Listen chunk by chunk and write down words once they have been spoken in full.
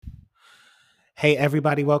Hey,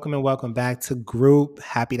 everybody, welcome and welcome back to Group.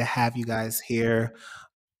 Happy to have you guys here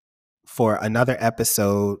for another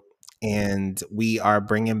episode. And we are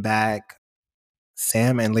bringing back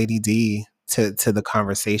Sam and Lady D to the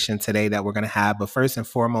conversation today that we're going to have. But first and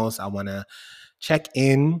foremost, I want to check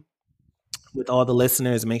in with all the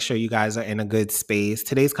listeners, make sure you guys are in a good space.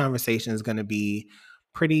 Today's conversation is going to be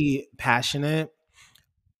pretty passionate.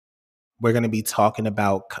 We're going to be talking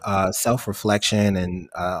about self reflection and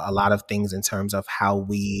a lot of things in terms of how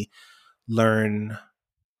we learn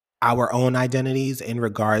our own identities in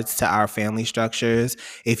regards to our family structures.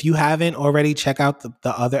 If you haven't already, check out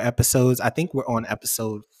the other episodes. I think we're on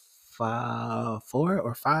episode 4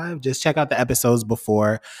 or 5. Just check out the episodes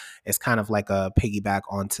before. It's kind of like a piggyback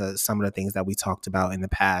onto some of the things that we talked about in the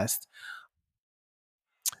past.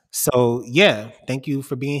 So yeah, thank you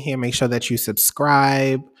for being here. Make sure that you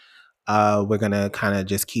subscribe. We're going to kind of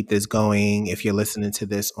just keep this going. If you're listening to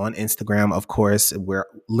this on Instagram, of course, we're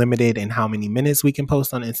limited in how many minutes we can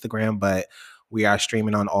post on Instagram, but we are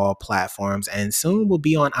streaming on all platforms and soon we'll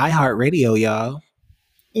be on iHeartRadio, y'all.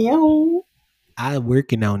 Yo. I'm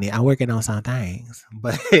working on it. I'm working on some things.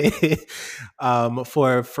 But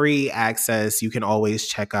for free access, you can always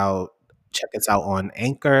check us out on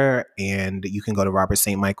Anchor, and you can go to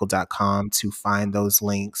robertstmichael.com to find those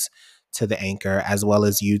links to the Anchor as well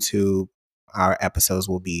as YouTube. Our episodes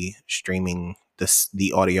will be streaming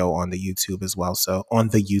the audio on the YouTube as well. So on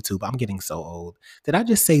the YouTube, I'm getting so old. Did I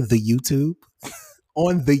just say the YouTube?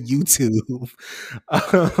 On the YouTube.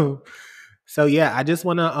 So yeah, I just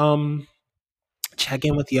want to check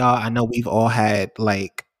in with y'all. I know we've all had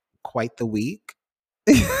like quite the week.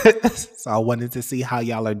 So I wanted to see how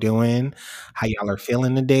y'all are doing, how y'all are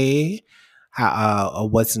feeling today, how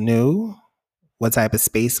what's new, what type of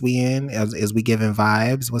space we in, is we giving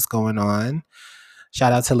vibes, what's going on.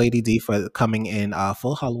 Shout out to Lady D for coming in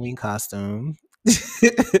full Halloween costume.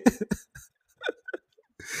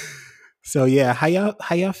 So yeah, how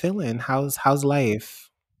y'all feeling? How's life?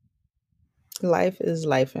 Life is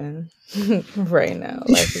lifing right now.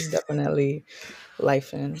 Life is definitely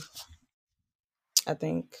lifing. I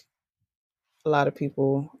think a lot of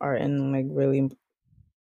people are in like really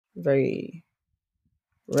very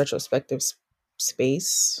retrospective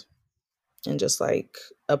space and just like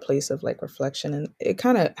a place of like reflection. And it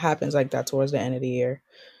kind of happens like that towards the end of the year.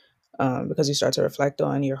 Because you start to reflect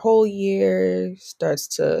on your whole year, start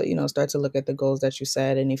to look at the goals that you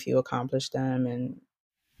set and if you accomplish them, and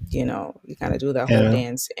you kind of do that whole Yeah.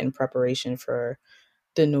 dance in preparation for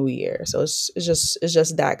the new year. So it's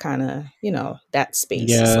just that kind of that space.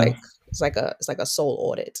 Yeah. It's like a soul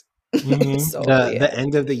audit. So The yeah,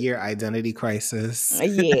 end of the year identity crisis.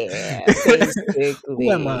 yeah, Who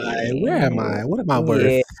am I? Where basically, am I? What am I worth?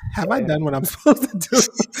 yeah. Have I done what I'm supposed to do?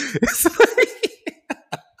 It's like,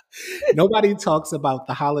 nobody talks about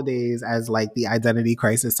the holidays as like the identity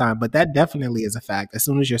crisis time, but that definitely is a fact. As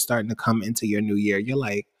soon as you're starting to come into your new year, you're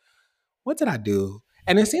like, what did I do?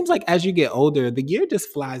 And it seems like as you get older, the year just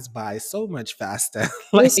flies by so much faster.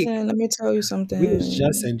 Like Listen, let me tell you we was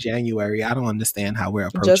just something. in January. I don't understand how we're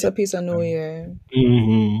Just approaching. a piece of New Year.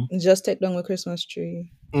 Mm-hmm. Just take down the Christmas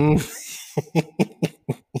tree. Mm.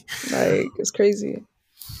 Like it's crazy.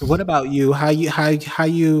 What about you? How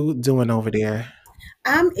you doing over there?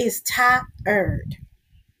 I'm is tired.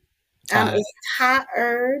 I'm Ty? is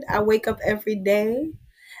tired. I wake up every day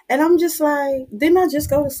and I'm just like, didn't I just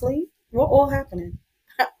go to sleep? What all happening?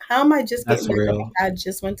 How am I just getting That's back up? real. I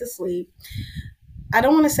just went to sleep. I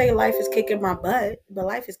don't want to say life is kicking my butt, but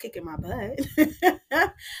life is kicking my butt.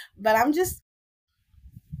 But I'm just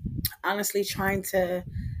honestly trying to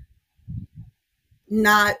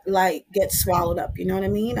not like get swallowed up. You know what I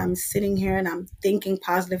mean? I'm sitting here and I'm thinking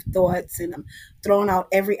positive thoughts and I'm throwing out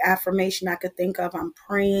every affirmation I could think of. I'm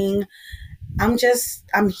praying. I'm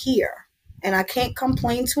here and I can't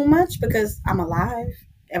complain too much because I'm alive.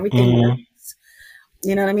 Everything Hmm. works.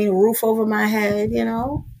 You know what I mean? Roof over my head, you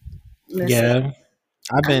know? Listen, Yeah,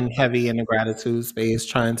 I've I'm, been heavy in the gratitude space,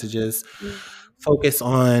 trying to just focus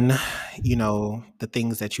on, the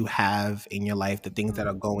things that you have in your life, the things that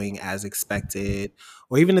are going as expected,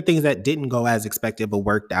 or even the things that didn't go as expected but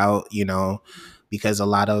worked out, because a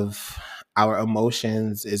lot of our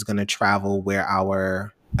emotions is going to travel where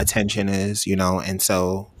our attention is, and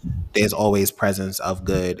so there's always presence of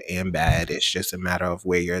good and bad. It's just a matter of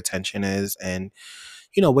where your attention is and,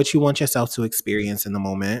 what you want yourself to experience in the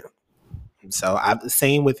moment. So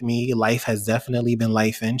same with me. Life has definitely been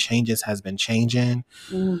life and changes has been changing,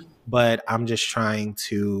 mm, but I'm just trying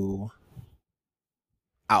to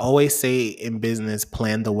I always say in business,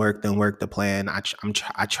 plan the work, then work the plan.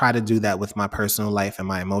 I try to do that with my personal life and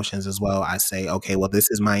my emotions as well. I say, okay, well, this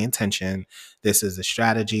is my intention. This is the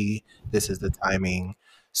strategy. This is the timing.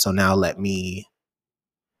 So now let me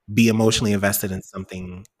be emotionally invested in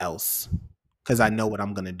something else because I know what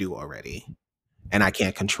I'm going to do already and I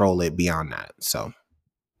can't control it beyond that. So,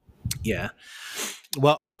 yeah.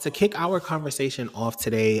 Well, to kick our conversation off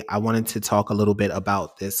today, I wanted to talk a little bit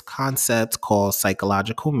about this concept called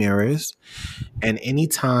psychological mirrors. And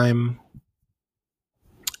anytime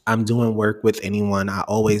I'm doing work with anyone, I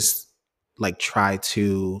always like try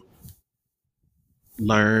to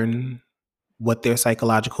learn what their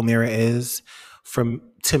psychological mirror is. From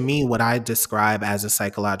to me, what I describe as a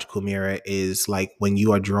psychological mirror is like when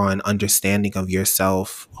you are drawing understanding of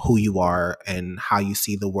yourself, who you are, and how you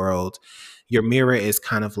see the world. Your mirror is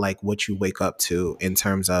kind of like what you wake up to in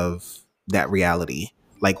terms of that reality.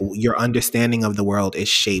 Like your understanding of the world is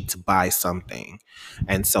shaped by something.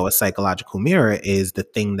 And so a psychological mirror is the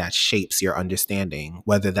thing that shapes your understanding,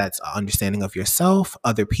 whether that's an understanding of yourself,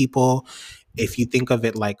 other people. If you think of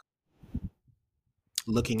it like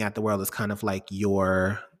looking at the world is kind of like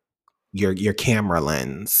your camera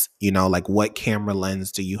lens, like what camera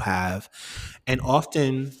lens do you have? And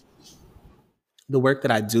often the work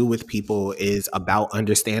that I do with people is about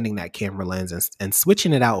understanding that camera lens and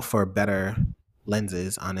switching it out for better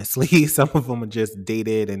lenses, honestly. Some of them are just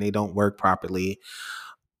dated and they don't work properly.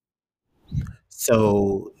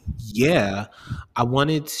 So yeah, I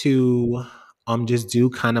wanted to just do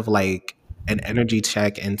kind of like an energy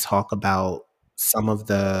check and some of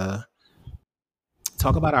the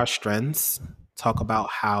talk about our strengths, talk about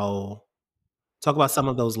how talk about some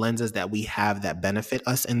of those lenses that we have that benefit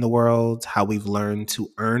us in the world, how we've learned to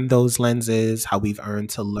earn those lenses, how we've learned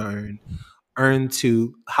to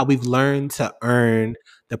earn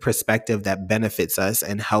the perspective that benefits us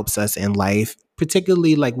and helps us in life.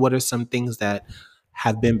 Particularly like what are some things that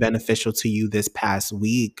have been beneficial to you this past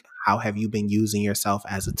week? How have you been using yourself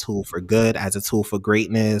as a tool for good, as a tool for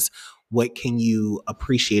greatness? What can you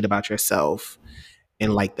appreciate about yourself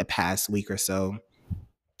in like the past week or so?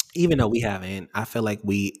 Even though we haven't, I feel like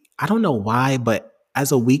I don't know why, but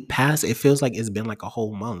as a week passed, it feels like it's been like a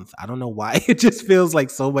whole month. I don't know why. It just feels like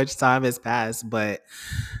so much time has passed, but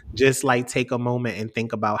just like take a moment and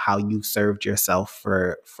think about how you served yourself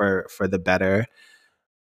for the better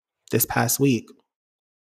this past week.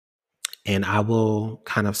 And I will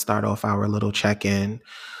kind of start off our little check-in.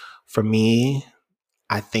 For me,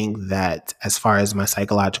 I think that as far as my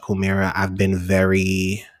psychological mirror, I've been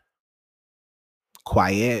very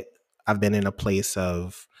quiet. I've been in a place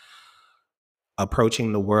of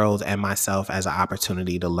approaching the world and myself as an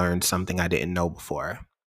opportunity to learn something I didn't know before.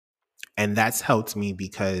 And that's helped me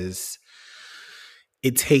because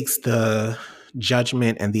it takes the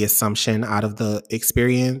judgment and the assumption out of the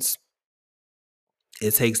experience.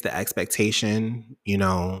 It takes the expectation,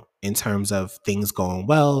 in terms of things going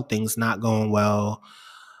well, things not going well.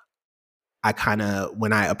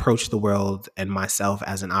 When I approach the world and myself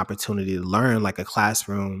as an opportunity to learn, like a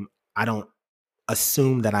classroom, I don't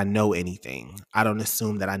assume that I know anything. I don't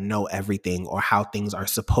assume that I know everything or how things are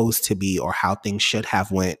supposed to be or how things should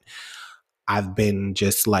have went. I've been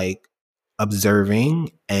just like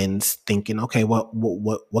observing and thinking, okay,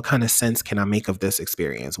 what kind of sense can I make of this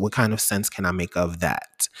experience? What kind of sense can I make of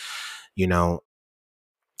that?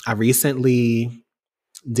 I recently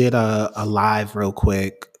did a live real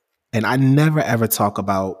quick, and I never ever talk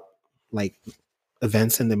about like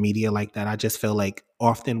events in the media like that. I just feel like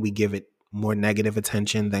often we give it more negative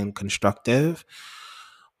attention than constructive.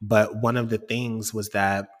 But one of the things was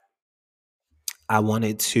that I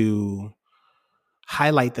wanted to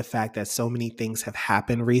highlight the fact that so many things have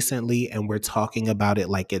happened recently and we're talking about it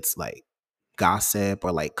like it's like gossip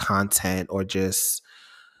or like content or just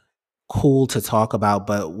cool to talk about,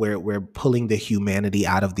 but we're pulling the humanity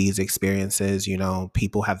out of these experiences.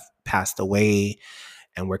 People have passed away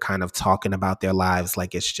and we're kind of talking about their lives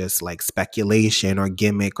like it's just like speculation or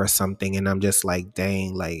gimmick or something. And I'm just like,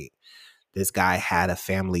 dang, like this guy had a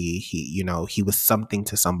family. He was something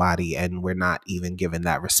to somebody and we're not even given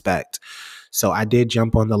that respect. So I did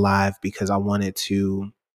jump on the live because I wanted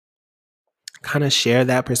to kind of share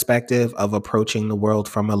that perspective of approaching the world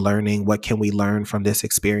from a learning. What can we learn from this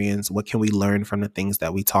experience? What can we learn from the things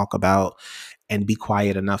that we talk about, and be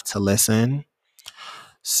quiet enough to listen?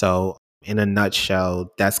 So in a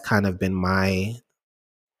nutshell, that's kind of been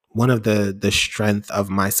one of the strength of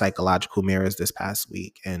my psychological mirrors this past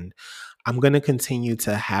week. And I'm going to continue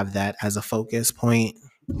to have that as a focus point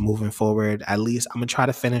moving forward. At least I'm going to try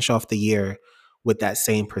to finish off the year with that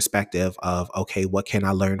same perspective of, okay, what can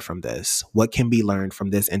I learn from this? What can be learned from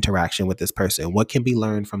this interaction with this person? What can be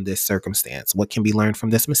learned from this circumstance? What can be learned from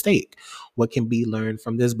this mistake? What can be learned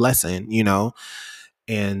from this blessing, you know?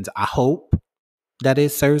 And I hope that it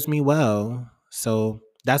serves me well. So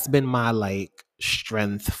that's been my like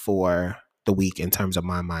strength for the week in terms of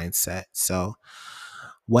my mindset. So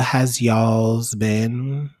what has y'all's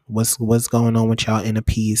been? What's going on with y'all inner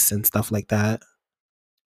peace and stuff like that?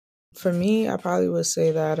 For me, I probably would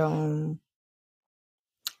say that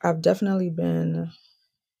I've definitely been,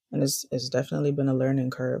 and it's definitely been a learning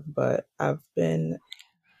curve, but I've been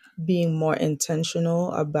being more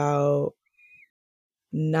intentional about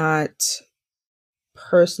not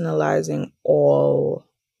personalizing all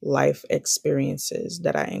life experiences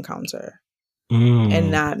that I encounter and Mm,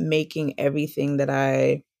 not making everything that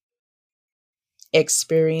I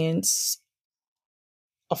experience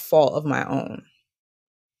a fault of my own.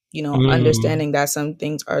 You know, mm, understanding that some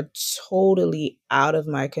things are totally out of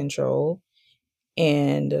my control,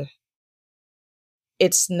 and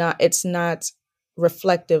it's not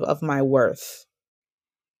reflective of my worth.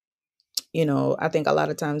 You know, I think a lot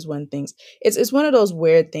of times when things, it's one of those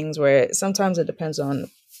weird things where sometimes it depends on,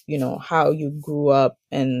 you know, how you grew up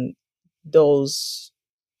and those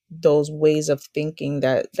those ways of thinking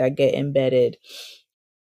that get embedded,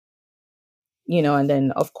 you know. And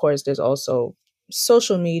then of course there's also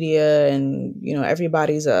social media, and you know,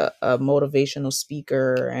 everybody's a motivational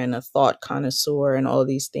speaker and a thought connoisseur and all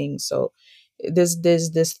these things. So there's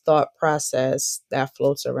this thought process that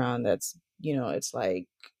floats around that's, you know, it's like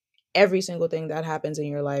every single thing that happens in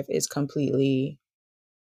your life is completely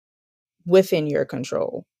within your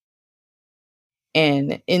control.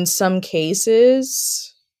 And in some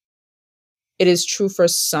cases, it is true for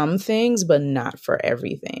some things, but not for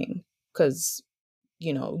everything. Because,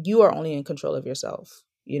 you know, you are only in control of yourself.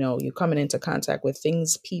 You know, you're coming into contact with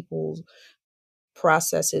things, people,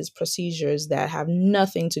 processes, procedures that have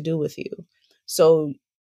nothing to do with you. So,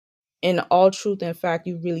 in all truth and fact,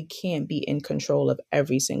 you really can't be in control of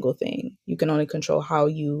every single thing. You can only control how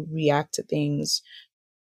you react to things,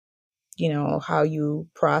 you know, how you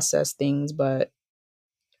process things, but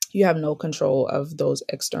you have no control of those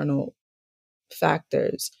external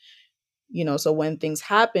factors. You know, so when things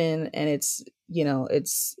happen and it's, you know,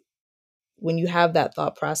 it's when you have that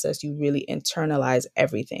thought process, you really internalize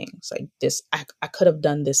everything. It's like this, I could have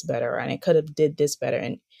done this better and I could have did this better.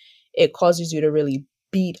 And it causes you to really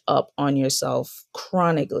beat up on yourself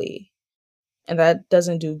chronically. And that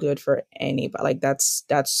doesn't do good for anybody. Like that's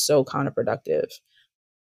so counterproductive.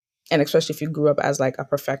 And especially if you grew up as like a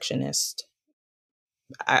perfectionist.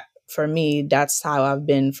 For me, that's how I've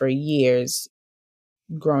been for years,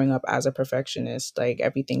 growing up as a perfectionist. Like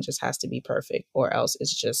everything just has to be perfect or else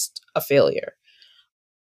it's just a failure.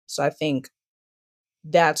 So I think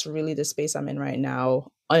that's really the space I'm in right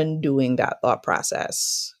now, undoing that thought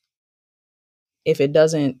process. If it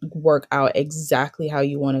doesn't work out exactly how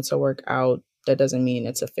you want it to work out, that doesn't mean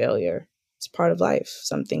it's a failure. It's part of life.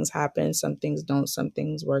 Some things happen, some things don't, some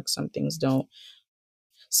things work, some things don't.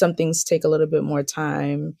 Some things take a little bit more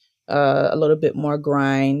time, a little bit more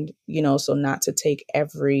grind, you know, so not to take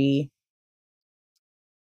every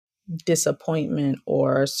disappointment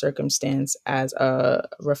or circumstance as a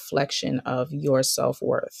reflection of your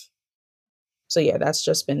self-worth. So yeah, that's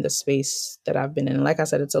just been the space that I've been in. Like I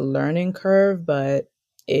said, it's a learning curve, but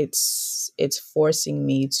it's forcing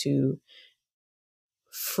me to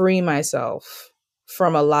free myself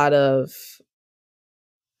from a lot of,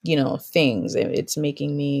 you know, things. It's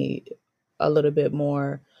making me a little bit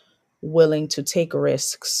more willing to take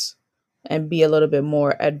risks and be a little bit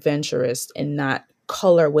more adventurous and not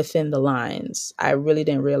color within the lines. I really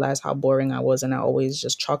didn't realize how boring I was, and I always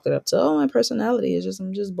just chalked it up to, oh, my personality is just,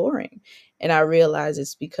 I'm just boring. And I realized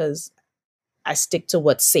it's because I stick to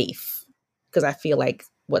what's safe, because I feel like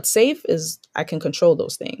what's safe is I can control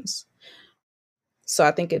those things. So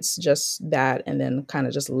I think it's just that, and then kind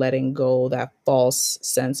of just letting go that false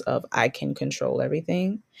sense of I can control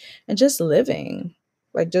everything and just living.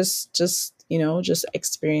 Like just, you know, just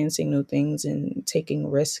experiencing new things and taking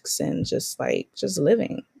risks and just like just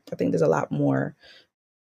living. I think there's a lot more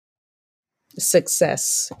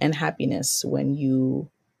success and happiness when you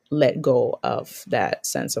let go of that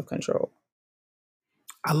sense of control.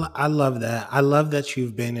 I love that. I love that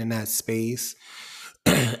you've been in that space,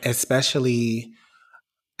 especially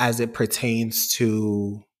as it pertains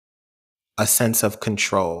to a sense of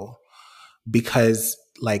control. Because,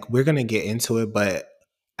 like, we're going to get into it, but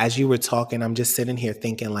as you were talking, I'm just sitting here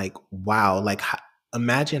thinking, like, wow, like,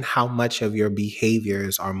 imagine how much of your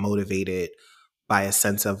behaviors are motivated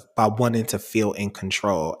by wanting to feel in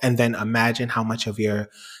control. And then imagine how much of your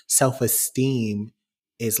self-esteem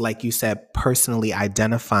is, like you said, personally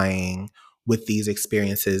identifying with these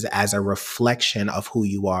experiences as a reflection of who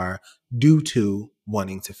you are due to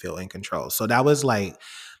wanting to feel in control. So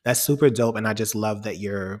that's super dope. And I just love that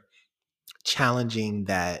you're challenging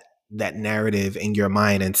that narrative in your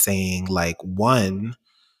mind and saying, like, one,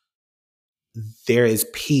 there is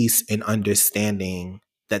peace in understanding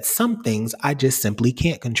that some things I just simply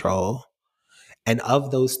can't control. And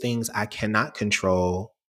of those things I cannot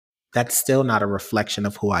control, that's still not a reflection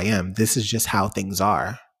of who I am. This is just how things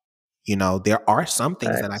are. There are some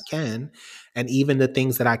things that I Facts. can, and even the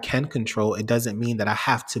things that I can control, it doesn't mean that I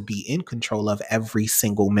have to be in control of every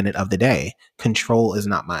single minute of the day. Control is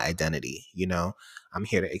not my identity. I'm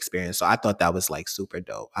here to experience. So I thought that was like super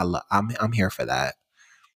dope. I'm here for that.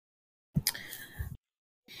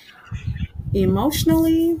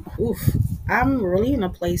 Emotionally, oof, I'm really in a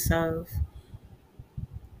place of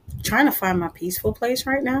trying to find my peaceful place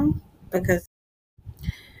right now because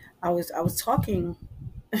I was talking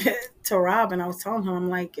to Rob and I was telling him, I'm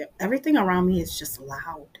like, everything around me is just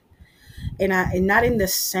loud. And not in the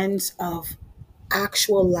sense of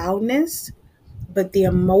actual loudness, but the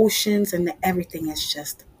emotions and the everything is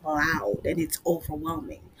just loud and it's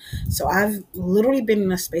overwhelming. So I've literally been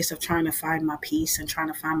in a space of trying to find my peace and trying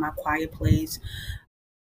to find my quiet place.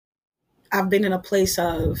 I've been in a place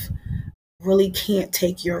of really can't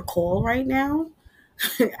take your call right now.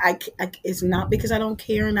 It's not because I don't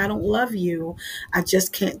care and I don't love you. I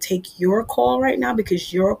just can't take your call right now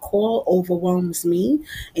because your call overwhelms me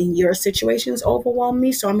and your situations overwhelm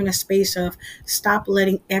me. So I'm in a space of stop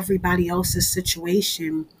letting everybody else's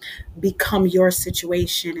situation become your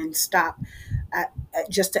situation and stop.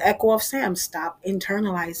 Just to echo of Sam, stop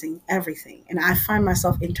internalizing everything. And I find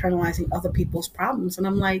myself internalizing other people's problems. And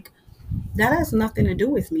I'm like, that has nothing to do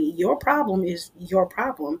with me. Your problem is your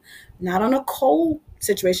problem, not on a cold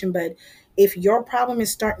situation, but if your problem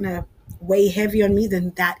is starting to weigh heavy on me,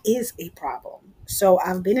 then that is a problem. So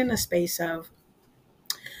I've been in a space of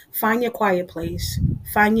find your quiet place,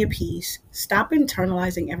 find your peace, stop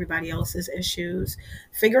internalizing everybody else's issues,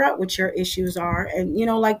 figure out what your issues are. And,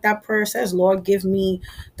 like that prayer says, Lord, give me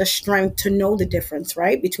the strength to know the difference,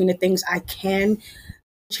 right? Between the things I can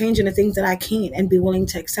changing the things that I can't and be willing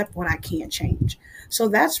to accept what I can't change. So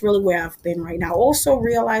that's really where I've been right now. Also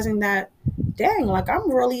realizing that, dang, like I'm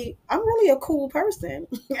really a cool person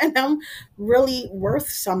and I'm really worth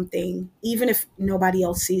something, even if nobody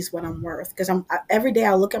else sees what I'm worth. Because every day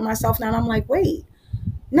I look at myself now and I'm like, wait,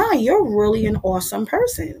 nah, you're really an awesome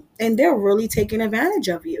person and they're really taking advantage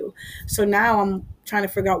of you. So now I'm trying to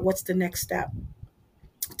figure out what's the next step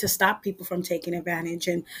to stop people from taking advantage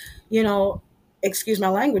and, you know, excuse my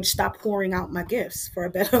language, stop pouring out my gifts for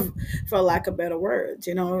lack of better words.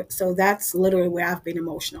 So that's literally where I've been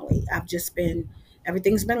emotionally.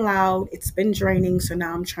 Everything's been loud, it's been draining. So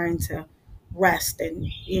now I'm trying to rest and,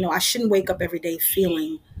 I shouldn't wake up every day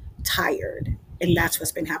feeling tired. And that's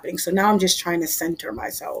what's been happening. So now I'm just trying to center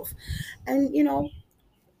myself and,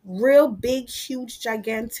 real big, huge,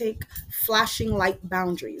 gigantic, flashing light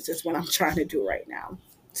boundaries is what I'm trying to do right now.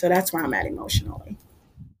 So that's where I'm at emotionally.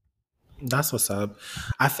 That's what's up.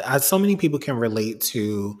 So many people can relate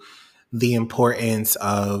to the importance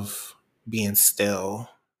of being still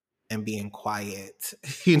and being quiet.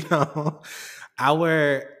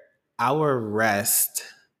 our our rest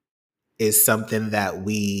is something that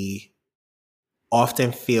we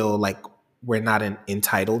often feel like we're not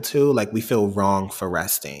entitled to. Like, we feel wrong for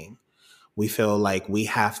resting. We feel like we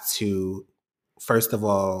have to, first of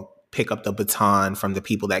all, pick up the baton from the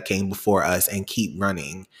people that came before us and keep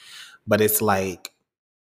running. But it's like,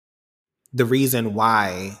 the reason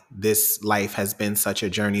why this life has been such a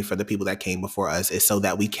journey for the people that came before us is so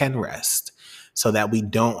that we can rest, so that we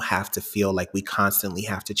don't have to feel like we constantly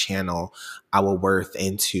have to channel our worth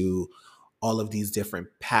into all of these different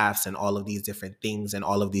paths and all of these different things and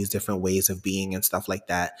all of these different ways of being and stuff like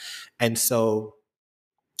that. And so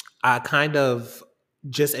I kind of,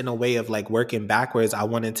 just in a way of like working backwards, I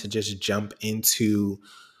wanted to just jump into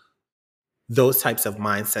those types of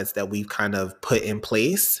mindsets that we've kind of put in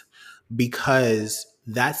place, because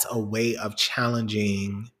that's a way of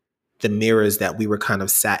challenging the mirrors that we were kind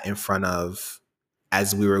of sat in front of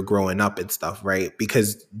as we were growing up and stuff, right?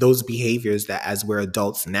 Because those behaviors that as we're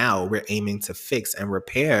adults now, we're aiming to fix and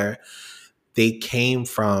repair, they came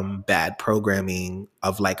from bad programming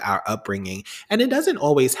of like our upbringing. And it doesn't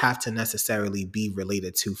always have to necessarily be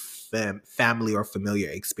related to family or familiar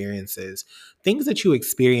experiences. Things that you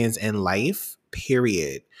experience in life,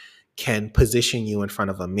 period, can position you in front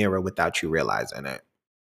of a mirror without you realizing it.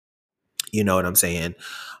 You know what I'm saying?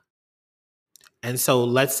 And so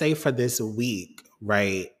let's say for this week,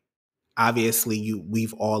 right? Obviously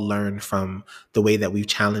we've all learned from the way that we've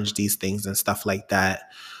challenged these things and stuff like that.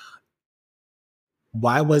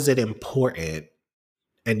 Why was it important?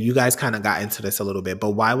 And you guys kind of got into this a little bit,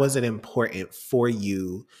 but why was it important for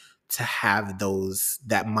you to have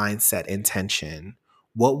that mindset intention?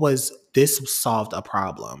 What was this solved a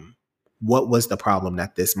problem? What was the problem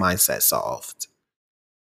that this mindset solved?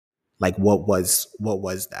 Like what was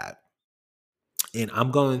that? And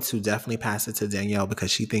I'm going to definitely pass it to Danielle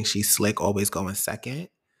because she thinks she's slick, always going second.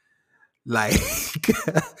 Like,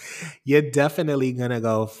 you're definitely gonna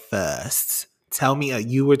go first. Tell me,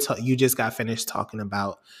 you just got finished talking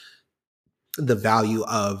about the value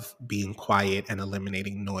of being quiet and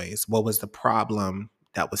eliminating noise. What was the problem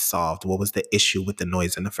that was solved? What was the issue with the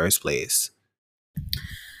noise in the first place?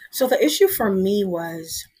 So the issue for me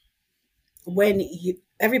was when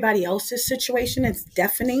everybody else's situation is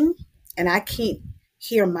deafening and I can't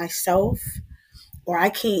hear myself, or I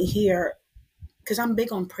can't hear, because I'm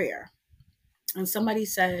big on prayer. And somebody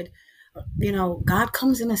said, God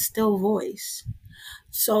comes in a still voice.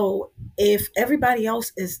 So if everybody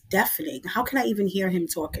else is deafening, how can I even hear him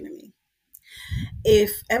talking to me?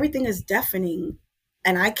 If everything is deafening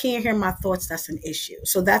and I can't hear my thoughts, that's an issue.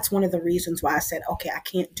 So that's one of the reasons why I said, okay, I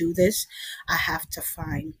can't do this. I have to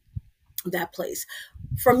find that place.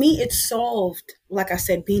 For me, it solved, like I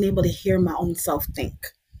said, being able to hear my own self think.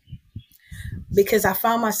 Because I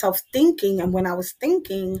found myself thinking, and when I was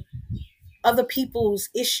thinking, other people's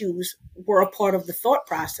issues were a part of the thought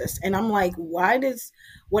process. And I'm like, what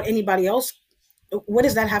anybody else, what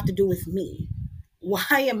does that have to do with me?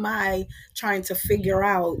 Why am I trying to figure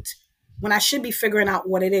out, when I should be figuring out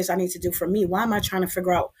what it is I need to do for me? Why am I trying to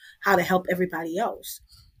figure out how to help everybody else?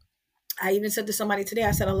 I even said to somebody today,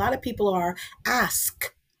 I said, a lot of people are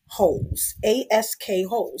ask holes, ASK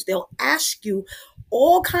holes. They'll ask you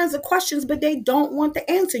all kinds of questions, but they don't want the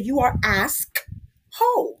answer. You are ask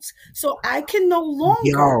holes. So I can no longer,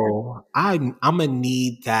 Yo, I'm gonna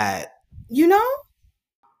need that. you know,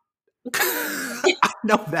 I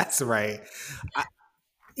know that's right.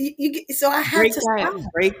 so I had to stop.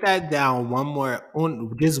 Break that down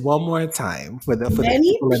just one more time for the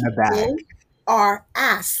Many people in the back. people are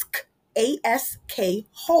ASK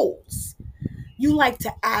holes. You like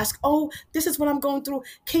to ask, oh, this is what I'm going through.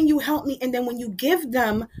 Can you help me? And then when you give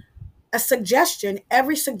them a suggestion,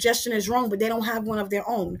 every suggestion is wrong, but they don't have one of their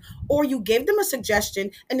own. Or you give them a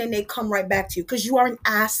suggestion and then they come right back to you because you are an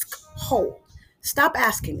ask hole. Stop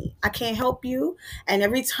asking me. I can't help you. And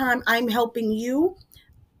every time I'm helping you,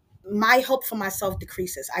 my help for myself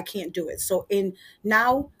decreases. I can't do it. So in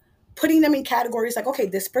now putting them in categories like, okay,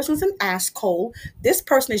 this person's an asshole. This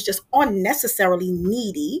person is just unnecessarily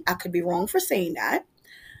needy. I could be wrong for saying that,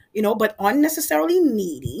 but unnecessarily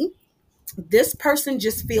needy. This person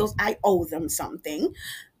just feels I owe them something.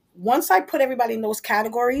 Once I put everybody in those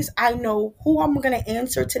categories, I know who I'm going to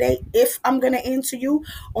answer today, if I'm going to answer you,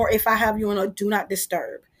 or if I have you on a do not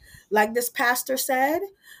disturb. Like this pastor said,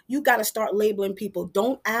 you got to start labeling people.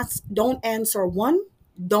 Don't answer one,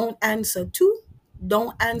 don't answer two,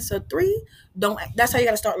 don't answer three. That's how you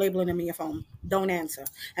got to start labeling them in your phone. Don't answer,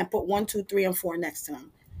 and put 1, 2, 3, and 4 next to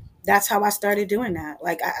them. That's how I started doing that.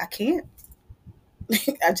 Like I can't.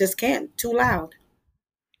 I just can't. Too loud.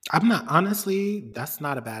 I'm not, honestly, that's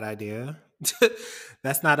not a bad idea.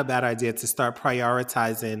 That's not a bad idea to start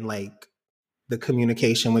prioritizing like the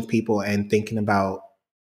communication with people and thinking about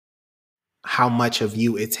how much of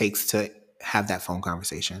you it takes to have that phone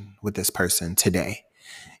conversation with this person today,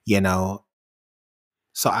 you know?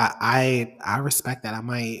 So I respect that. I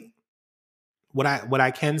might, what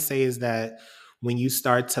I can say is that when you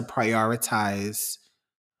start to prioritize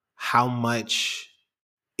how much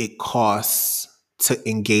it costs to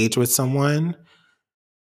engage with someone,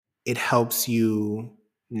 it helps you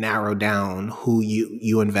narrow down who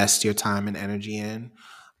you invest your time and energy in.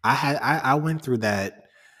 I went through that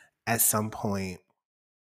at some point,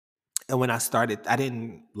 and when I started, I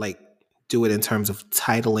didn't like do it in terms of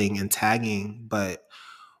titling and tagging, but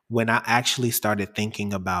when I actually started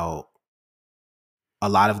thinking about a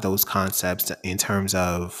lot of those concepts in terms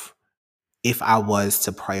of if I was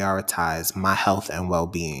to prioritize my health and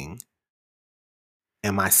well-being,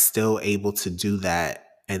 am I still able to do that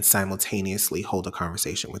and simultaneously hold a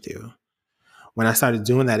conversation with you? When I started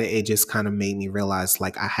doing that, it just kind of made me realize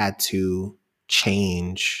like I had to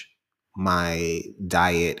change my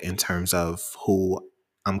diet in terms of who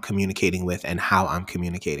I'm communicating with and how I'm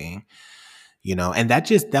communicating, and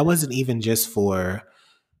that wasn't even just for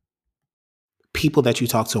people that you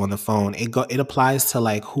talk to on the phone. It applies to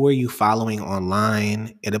like who are you following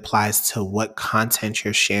online. It applies to what content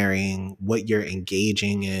you're sharing, what you're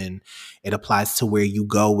engaging in. It applies to where you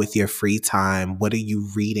go with your free time. What are you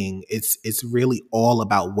reading? It's really all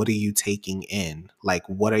about what are you taking in? Like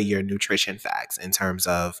what are your nutrition facts in terms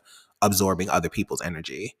of absorbing other people's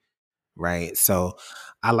energy, right? So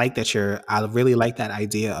I really like that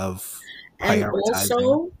idea of And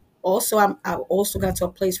prioritizing. I also got to a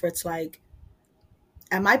place where it's like,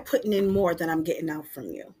 am I putting in more than I'm getting out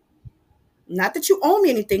from you? Not that you owe me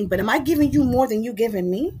anything, but am I giving you more than you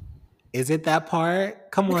giving me? Is it that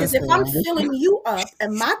part? Come on, Because if I'm Sam. filling you up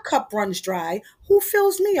and my cup runs dry, who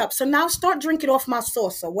fills me up? So now start drinking off my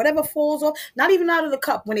saucer. Whatever falls off, not even out of the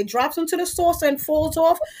cup. When it drops into the saucer and falls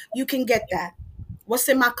off, you can get that. What's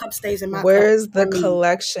in my cup stays in my cup Where's the for me.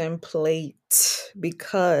 collection plate?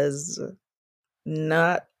 Because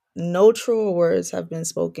not no truer words have been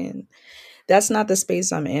spoken. That's not the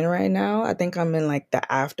space I'm in right now. I think I'm in like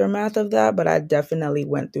the aftermath of that, but I definitely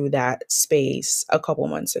went through that space a couple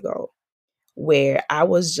months ago where I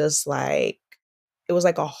was just like, it was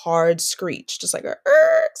like a hard screech, just like a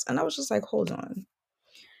 "Erks," and I was just like, hold on.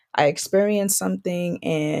 I experienced something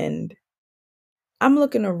and I'm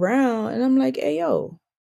looking around and I'm like, hey yo,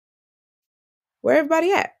 where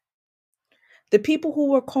everybody at? The people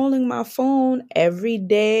who were calling my phone every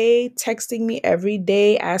day, texting me every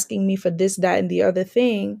day, asking me for this, that, and the other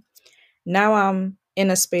thing. Now I'm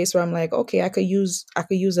in a space where I'm like, okay, I could use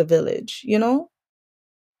a village, you know?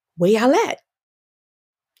 Where y'all at?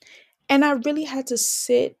 And I really had to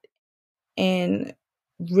sit and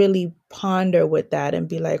really ponder with that and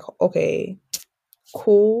be like, okay,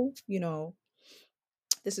 cool,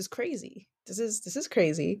 this is crazy. This is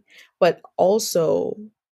crazy. But also,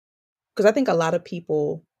 because I think a lot of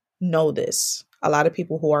people know this. A lot of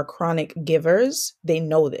people who are chronic givers, they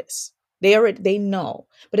know this. They know.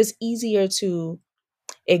 But it's easier to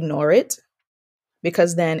ignore it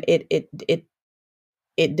because then it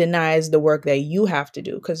denies the work that you have to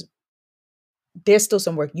do because there's still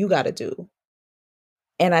some work you got to do.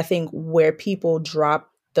 And I think where people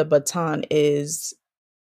drop the baton is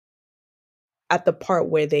at the part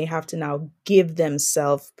where they have to now give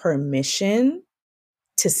themselves permission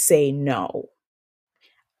to say no.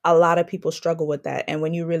 A lot of people struggle with that. And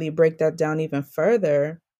when you really break that down even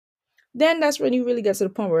further, then that's when you really get to the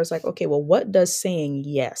point where it's like, okay, well, what does saying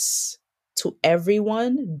yes to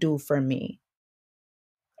everyone do for me?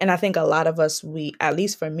 And I think a lot of us, at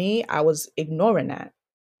least for me, I was ignoring that.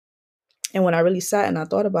 And when I really sat and I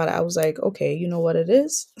thought about it, I was like, okay, you know what it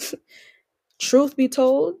is? Truth be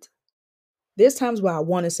told, there's times where I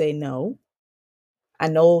want to say no. I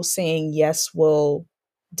know saying yes will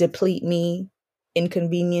deplete me,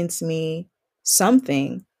 inconvenience me,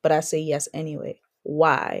 something, but I say yes anyway.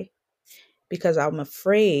 Why? Because I'm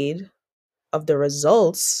afraid of the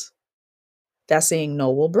results that saying no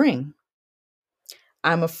will bring.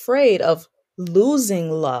 I'm afraid of losing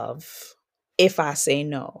love if I say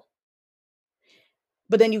no.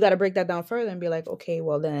 But then you got to break that down further and be like, okay,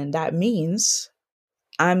 well, then that means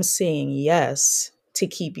I'm saying yes to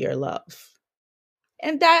keep your love.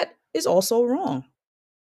 And that is also wrong,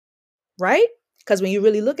 right? Because when you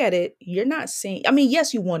really look at it, you're not saying, I mean,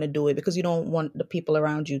 yes, you want to do it because you don't want the people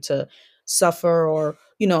around you to suffer or,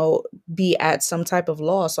 be at some type of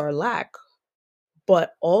loss or lack.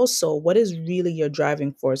 But also, what is really your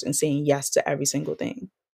driving force in saying yes to every single thing?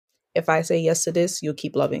 If I say yes to this, you'll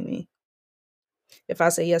keep loving me. If I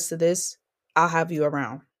say yes to this, I'll have you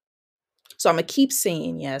around. So I'm going to keep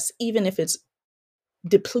saying yes, even if it's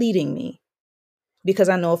depleting me, because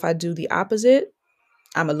I know if I do the opposite,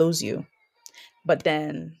 I'm going to lose you. But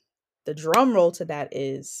then the drum roll to that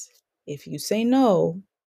is if you say no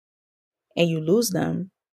and you lose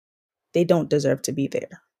them, they don't deserve to be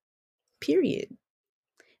there. Period.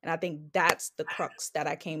 And I think that's the crux that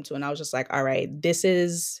I came to. And I was just like, all right, this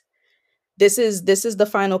is the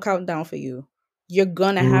final countdown for you. You're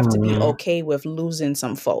gonna have to be Mm, okay with losing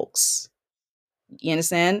some folks. You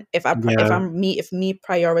understand? yeah. If me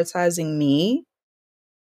prioritizing me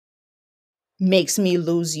makes me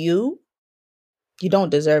lose you, you don't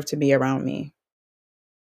deserve to be around me.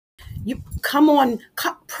 You come on,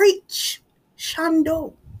 preach,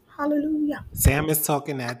 Shando, hallelujah. Sam is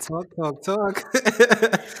talking that talk, talk, talk.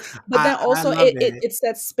 But then I also love it it. it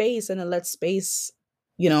sets space and it lets space,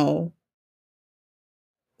 you know,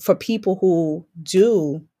 for people who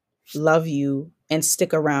do love you and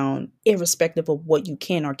stick around irrespective of what you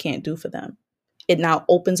can or can't do for them. It now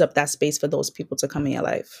opens up that space for those people to come in your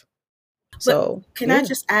life. But So can I yeah.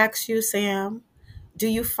 just ask you, Sam? do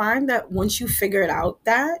you find that once you figured out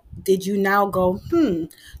that, did you now go,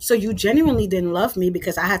 so you genuinely didn't love me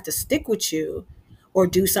because I had to stick with you or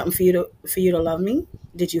do something for you to love me?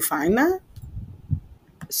 Did you find that?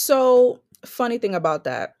 So, funny thing about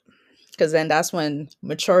that, because then that's when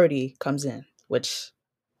maturity comes in, which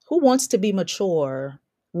who wants to be mature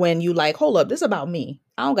when you like, hold up, this is about me.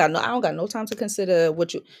 I don't got no time to consider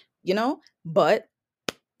what you know, but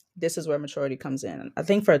this is where maturity comes in. I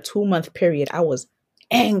think for a 2 month period, I was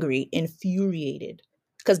angry, infuriated,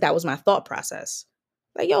 because that was my thought process.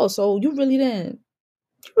 Like, yo, so you really didn't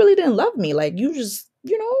love me. Like, you just,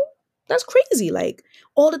 that's crazy. Like,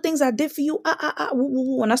 all the things I did for you, woo, woo,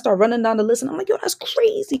 woo. When I start running down the list, and I'm like, yo, that's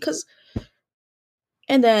crazy.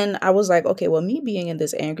 And then I was like, okay, well, me being in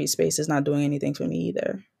this angry space is not doing anything for me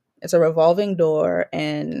either. It's a revolving door,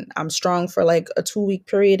 and I'm strong for like a 2 week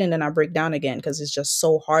period, and then I break down again because it's just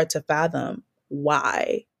so hard to fathom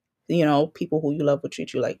why, people who you love would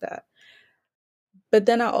treat you like that. But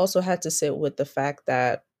then I also had to sit with the fact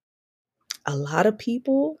that a lot of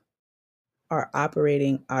people are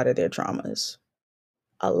operating out of their traumas.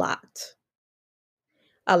 A lot.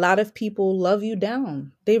 A lot of people love you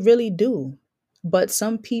down. They really do. But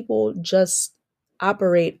some people just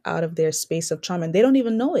operate out of their space of trauma and they don't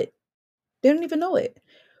even know it. They don't even know it.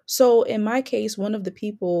 So in my case, one of the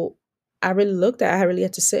people I really looked at, I really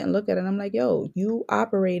had to sit and look at it. And I'm like, yo, you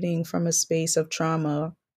operating from a space of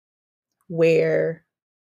trauma where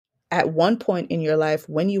at one point in your life,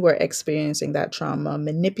 when you were experiencing that trauma,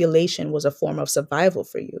 manipulation was a form of survival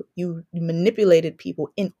for you. You manipulated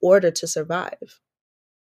people in order to survive.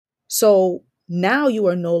 So now you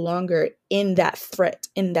are no longer in that threat,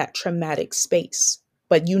 in that traumatic space,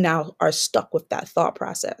 but you now are stuck with that thought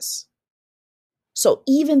process. So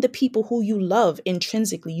even the people who you love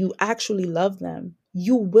intrinsically, you actually love them,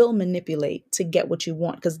 you will manipulate to get what you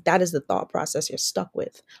want because that is the thought process you're stuck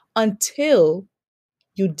with until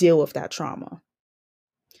you deal with that trauma.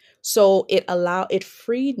 So it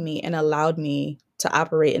freed me and allowed me to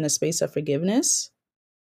operate in a space of forgiveness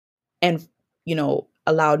and,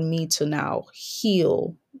 allowed me to now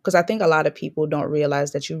heal. Because I think a lot of people don't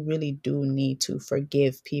realize that you really do need to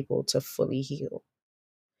forgive people to fully heal.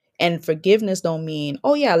 And forgiveness don't mean,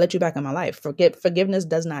 oh yeah, I'll let you back in my life. Forgiveness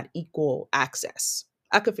does not equal access.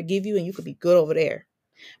 I could forgive you and you could be good over there,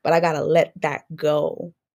 but I got to let that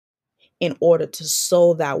go in order to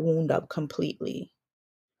sew that wound up completely.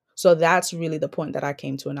 So that's really the point that I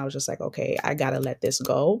came to. And I was just like, okay, I got to let this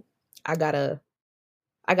go. I got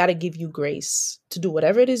to give you grace to do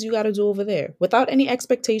whatever it is you got to do over there without any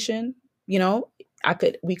expectation.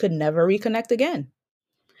 We could never reconnect again,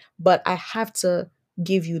 but I have to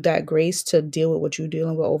give you that grace to deal with what you're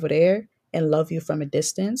dealing with over there and love you from a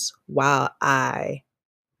distance while I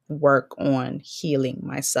work on healing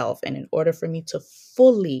myself. And in order for me to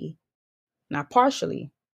fully, not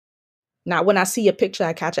partially, not when I see a picture,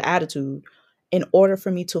 I catch an attitude. In order for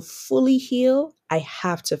me to fully heal, I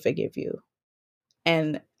have to forgive you.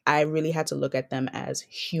 And I really had to look at them as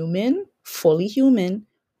human, fully human,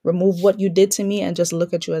 remove what you did to me and just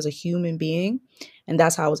look at you as a human being. And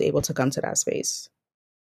that's how I was able to come to that space.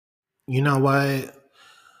 You know what?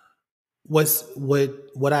 What's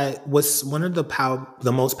one of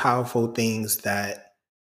the most powerful things that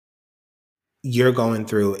you're going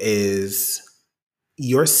through is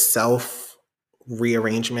your self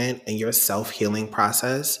rearrangement and your self healing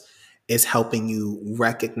process is helping you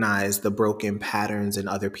recognize the broken patterns in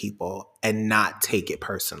other people and not take it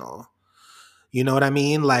personal. You know what I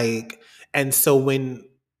mean? Like, and so when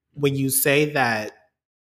you say that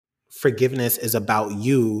forgiveness is about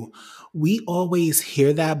you, we always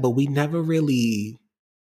hear that, but we never really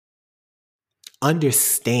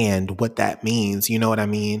understand what that means. You know what I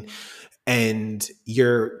mean? And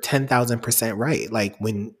you're 10,000% right. Like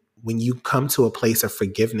when you come to a place of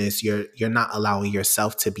forgiveness, you're not allowing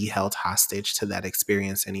yourself to be held hostage to that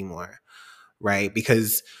experience anymore, right?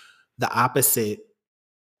 Because the opposite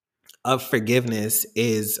of forgiveness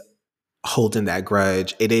is holding that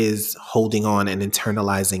grudge. It is holding on and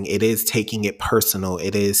internalizing. It is taking it personal.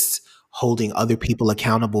 It is holding other people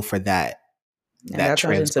accountable for And that that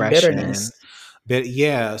turns into transgression. bitterness. But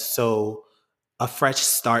yeah, so a fresh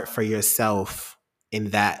start for yourself in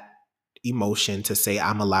that emotion to say,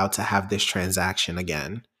 I'm allowed to have this transaction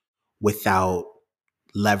again without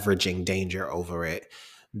leveraging danger over it.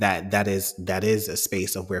 That is a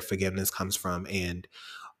space of where forgiveness comes from. And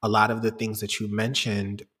a lot of the things that you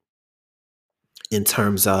mentioned in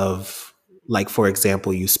terms of, like, for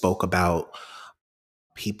example, you spoke about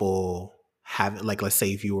people have, like, let's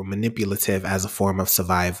say if you were manipulative as a form of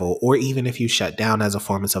survival, or even if you shut down as a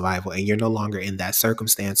form of survival and you're no longer in that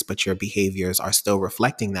circumstance, but your behaviors are still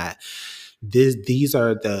reflecting that, these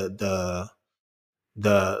are the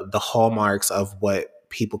hallmarks of what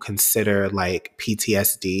people consider like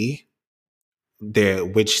PTSD, there,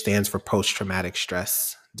 which stands for post traumatic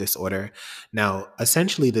stress disorder. Now,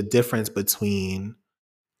 essentially, the difference between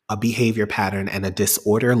a behavior pattern and a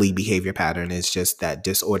disorderly behavior pattern is just that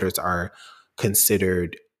disorders are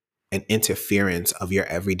considered an interference of your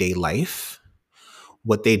everyday life.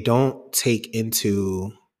 What they don't take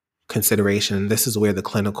into consideration, this is where the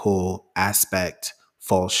clinical aspect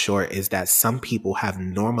falls short, is that some people have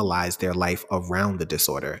normalized their life around the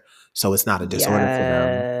disorder. So it's not a disorder for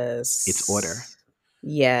them, it's order,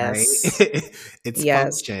 Yes. right? Yes. It's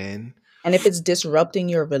Yes. function. And if it's disrupting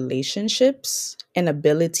your relationships and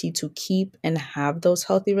ability to keep and have those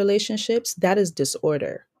healthy relationships, that is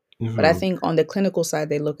disorder. But I Hmm. think on the clinical side,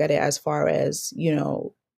 they look at it as far as,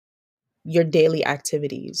 your daily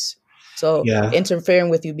activities. So Yeah, interfering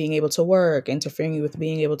with you being able to work, interfering with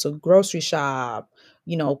being able to grocery shop,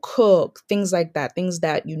 cook, things like that, things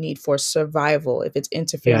that you need for survival. If it's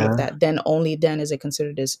interfering with yeah, that, then only then is it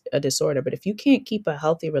considered as a disorder. But if you can't keep a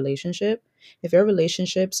healthy relationship, if your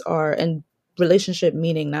relationships are, and relationship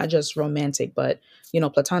meaning not just romantic, but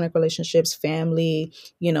platonic relationships, family,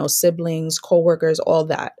 siblings, coworkers, all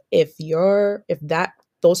that. If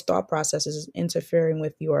those thought processes is interfering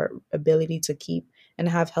with your ability to keep and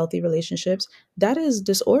have healthy relationships, that is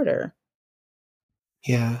disorder.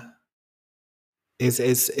 yeah.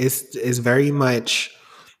 It's very much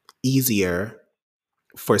easier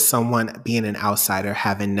for someone being an outsider,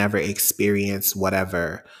 having never experienced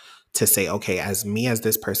whatever, to say, okay, as me, as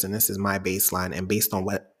this person, this is my baseline. And based on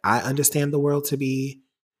what I understand the world to be,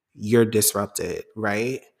 you're disrupted,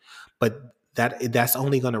 right? But that's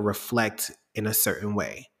only going to reflect in a certain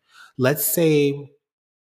way. Let's say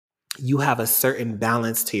you have a certain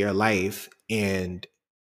balance to your life and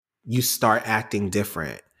you start acting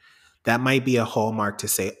different. That might be a hallmark to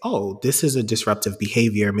say, oh, this is a disruptive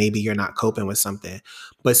behavior. Maybe you're not coping with something.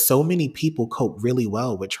 But so many people cope really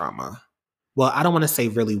well with trauma. Well, I don't want to say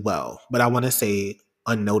really well, but I want to say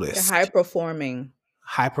They're high unnoticed. performing.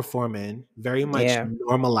 High performing, very much Yeah.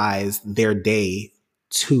 normalize their day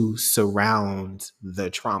to surround the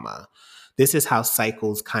trauma. This is how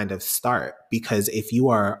cycles kind of start, because if you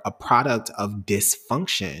are a product of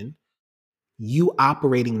dysfunction, you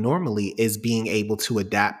operating normally is being able to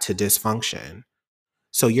adapt to dysfunction.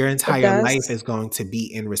 So your But entire life that's is going to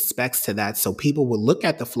be in respects to that. So people will look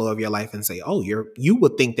at the flow of your life and say, "Oh, you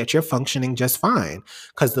would think that you're functioning just fine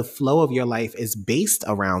because the flow of your life is based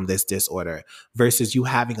around this disorder versus you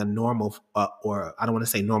having a normal or I don't want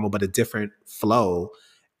to say normal, but a different flow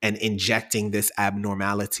and injecting this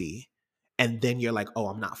abnormality." And then you're like, "Oh,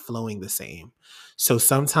 I'm not flowing the same." So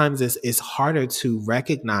sometimes it's harder to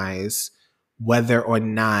recognize whether or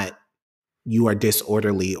not you are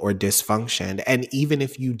disorderly or dysfunctioned. And even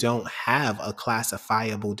if you don't have a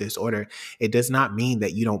classifiable disorder, it does not mean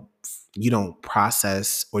that you don't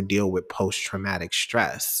process or deal with post traumatic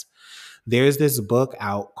stress. There's this book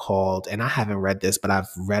out called, and I haven't read this, but I've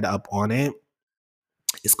read up on it.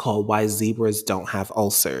 It's called Why Zebras Don't Have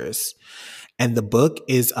Ulcers. And the book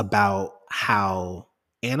is about how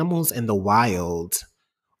animals in the wild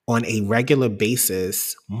on a regular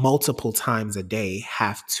basis, multiple times a day,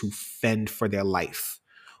 have to fend for their life.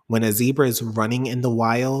 When a zebra is running in the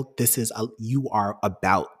wild, you are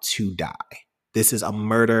about to die. This is a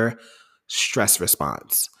murder stress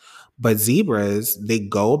response. But zebras, they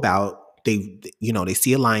go about, they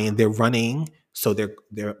see a lion, they're running, so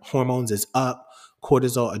their hormones is up,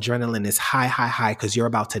 cortisol, adrenaline is high, high, high, because you're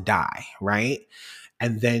about to die, right?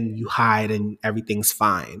 And then you hide and everything's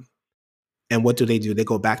fine. And what do? They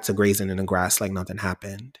go back to grazing in the grass like nothing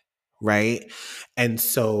happened, right? And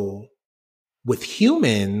so with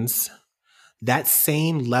humans, that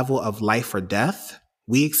same level of life or death,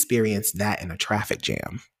 we experience that in a traffic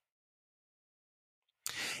jam.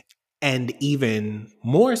 And even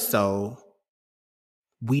more so,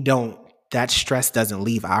 we don't, that stress doesn't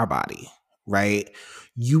leave our body, right?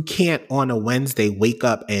 You can't on a Wednesday wake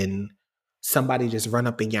up and somebody just run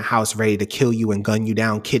up in your house ready to kill you and gun you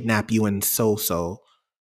down, kidnap you, and so.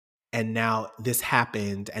 And now this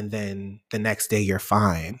happened, and then the next day you're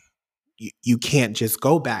fine. You can't just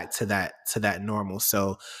go back to that normal.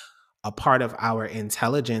 So a part of our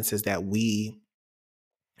intelligence is that we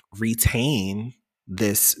retain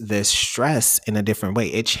this stress in a different way.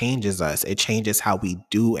 It changes us. It changes how we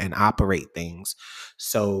do and operate things.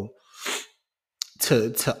 So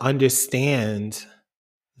to understand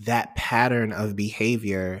that pattern of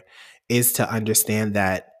behavior is to understand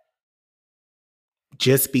that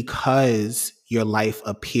just because your life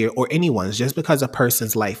or anyone's, just because a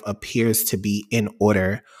person's life appears to be in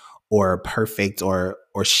order or perfect or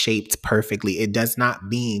shaped perfectly, it does not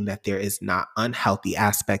mean that there is not unhealthy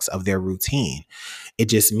aspects of their routine. It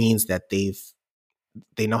just means that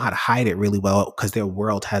they know how to hide it really well because their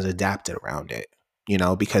world has adapted around it.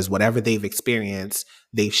 Because whatever they've experienced,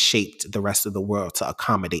 they've shaped the rest of the world to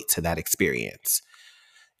accommodate to that experience.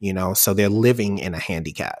 So they're living in a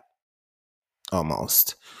handicap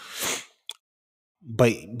almost.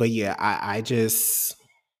 But yeah, I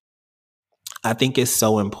think it's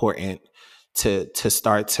so important to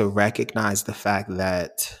start to recognize the fact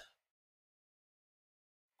that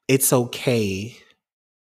it's okay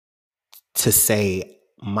to say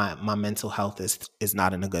my mental health is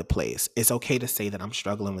not in a good place. It's okay to say that I'm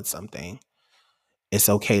struggling with something. It's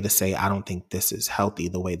okay to say I don't think this is healthy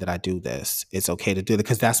the way that I do this. It's okay to do that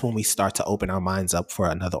because that's when we start to open our minds up for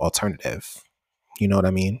another alternative. You know what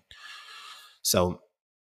I mean? So,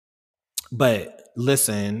 but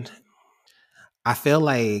listen, I feel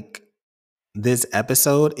like this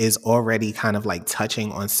episode is already kind of like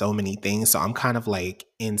touching on so many things. So I'm kind of like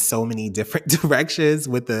in so many different directions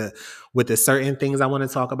with the certain things I want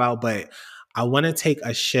to talk about, but I want to take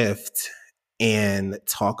a shift and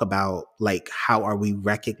talk about like how are we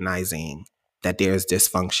recognizing that there's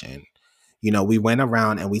dysfunction. We went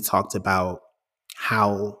around and we talked about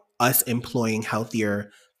how us employing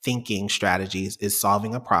healthier thinking strategies is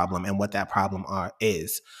solving a problem and what that problem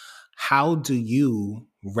is. How do you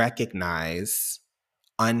recognize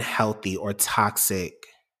unhealthy or toxic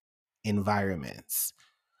environments?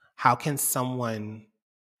 How can someone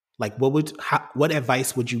like what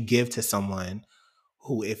advice would you give to someone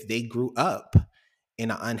who, if they grew up in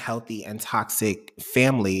an unhealthy and toxic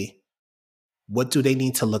family, what do they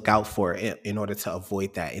need to look out for in order to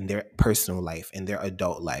avoid that in their personal life, in their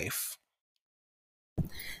adult life?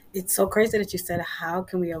 It's so crazy that you said, how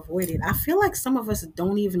can we avoid it? I feel like some of us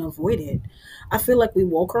don't even avoid it. I feel like we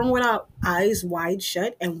walk around with our eyes wide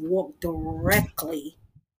shut and walk directly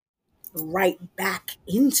right back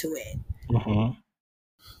into it. Mm-hmm.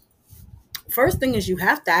 First thing is you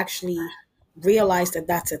have to actually realize that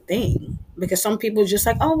that's a thing, because some people just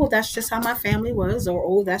like, oh well, that's just how my family was, or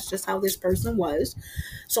oh, that's just how this person was.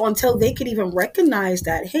 So until they could even recognize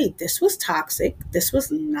that, hey, this was toxic, this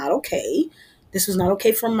was not okay, this was not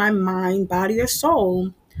okay for my mind, body, or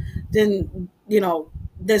soul, then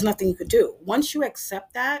there's nothing you could do. Once you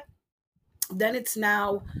accept that, then it's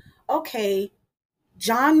now okay.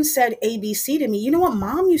 John said ABC to me. You know what?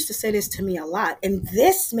 Mom used to say this to me a lot, and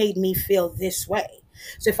this made me feel this way.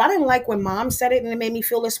 So if I didn't like when mom said it and it made me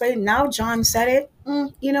feel this way, now John said it.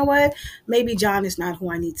 You know what? Maybe John is not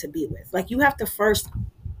who I need to be with. Like, you have to first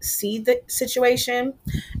see the situation,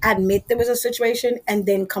 admit there was a situation, and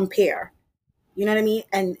then compare. You know what I mean?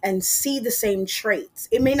 And see the same traits.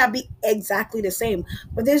 It may not be exactly the same,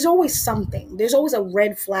 but there's always something. There's always a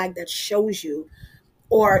red flag that shows you,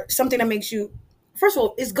 or something that makes you. First of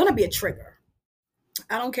all, it's gonna be a trigger.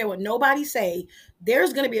 I don't care what nobody say.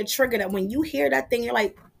 There's gonna be a trigger that when you hear that thing, you're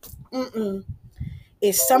like, mm-mm.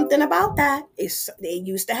 It's something about that. It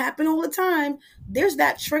used to happen all the time. There's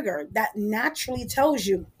that trigger that naturally tells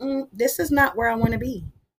you, this is not where I want to be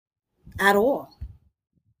at all.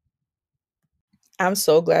 I'm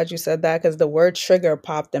so glad you said that because the word trigger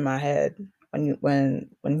popped in my head when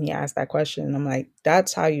he asked that question. And I'm like,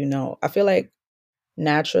 that's how you know. I feel like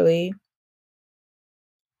naturally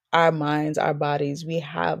our minds, our bodies, we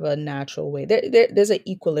have a natural way. There's an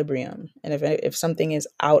equilibrium. And if something is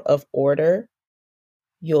out of order,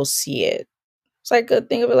 you'll see it. It's like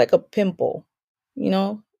think of it like a pimple. You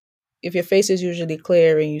know, if your face is usually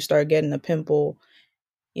clear and you start getting a pimple,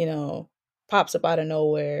 you know, pops up out of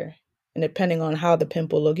nowhere. And depending on how the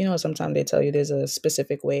pimple look, sometimes they tell you there's a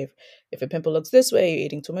specific way. If a pimple looks this way, you're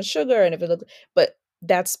eating too much sugar. And if it looks, but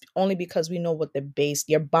that's only because we know what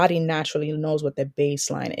your body naturally knows what the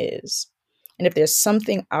baseline is. And if there's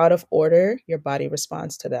something out of order, your body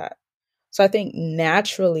responds to that. So I think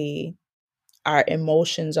naturally our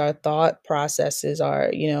emotions, our thought processes,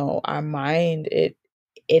 our mind,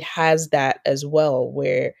 it has that as well,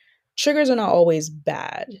 where triggers are not always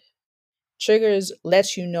bad. Triggers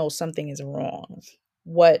lets you know something is wrong.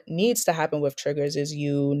 What needs to happen with triggers is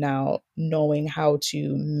you now knowing how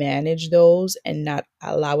to manage those and not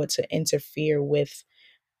allow it to interfere with,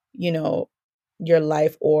 you know, your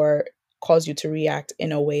life or cause you to react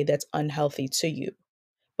in a way that's unhealthy to you.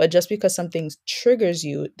 But just because something triggers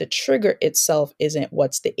you, the trigger itself isn't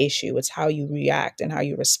what's the issue. It's how you react and how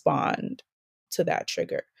you respond to that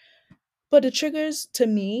trigger. But the triggers, to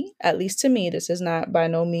me, at least to me, this is not by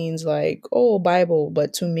no means like, oh, Bible,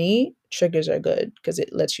 but to me, triggers are good because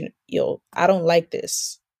it lets you, yo, I don't like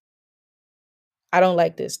this. I don't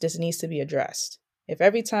like this. This needs to be addressed. If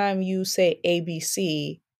every time you say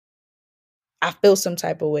ABC, I feel some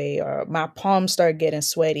type of way, or my palms start getting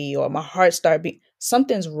sweaty, or my heart start beating,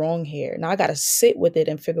 something's wrong here. Now I got to sit with it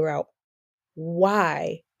and figure out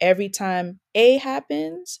why every time A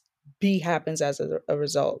happens, B happens as a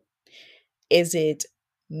result. Is it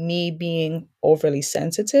me being overly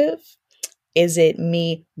sensitive? Is it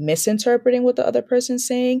me misinterpreting what the other person's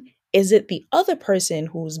saying? Is it the other person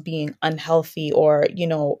who's being unhealthy or,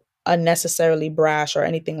 unnecessarily brash or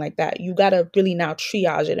anything like that? You got to really now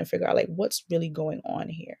triage it and figure out like what's really going on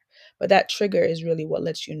here. But that trigger is really what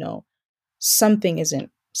lets you know something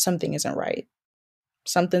isn't right.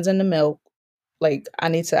 Something's in the milk. Like I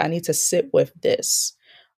need to sit with this.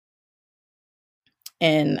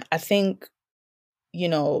 And I think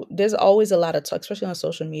there's always a lot of talk, especially on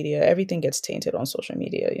social media. Everything gets tainted on social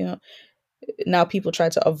media. Now people try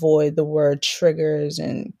to avoid the word triggers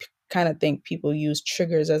and kind of think people use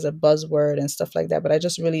triggers as a buzzword and stuff like that. But I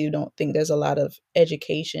just really don't think there's a lot of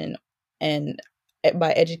education. And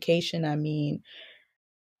by education, I mean,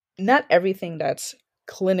 not everything that's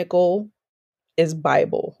clinical is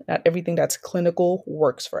Bible. Not everything that's clinical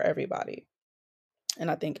works for everybody. And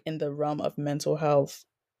I think in the realm of mental health,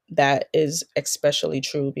 that is especially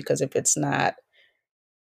true because if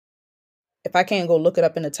I can't go look it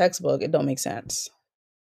up in a textbook, it don't make sense.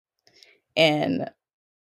 And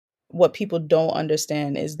what people don't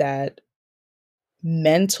understand is that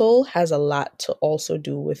mental has a lot to also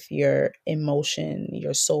do with your emotion,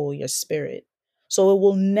 your soul, your spirit. So it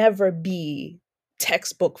will never be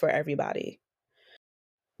textbook for everybody.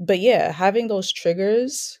 But yeah, having those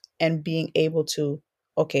triggers and being able to,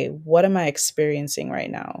 okay, what am I experiencing right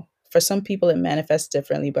now? For some people, it manifests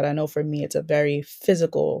differently, but I know for me, it's a very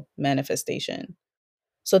physical manifestation.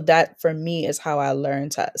 So that for me is how I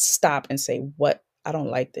learned to stop and say, what I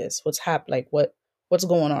don't like this. What's happening? Like what's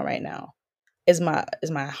going on right now? Is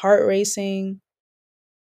my heart racing?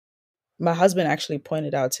 My husband actually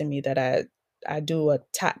pointed out to me that I do a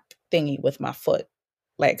tap thingy with my foot.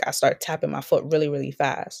 Like I start tapping my foot really, really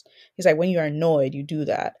fast. He's like, when you're annoyed, you do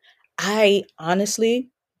that. I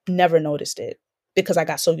honestly never noticed it because I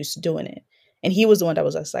got so used to doing it. And he was the one that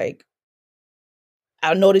was just like,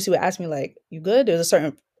 I noticed he would ask me like, "You good?" There's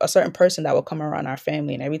a certain person that will come around our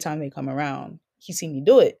family, and every time they come around, he see me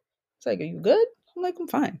do it. It's like, "Are you good?" I'm like, "I'm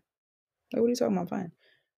fine." Like, what are you talking about? I'm fine.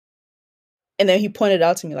 And then he pointed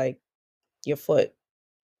out to me like, "Your foot."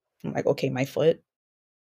 I'm like, "Okay, my foot."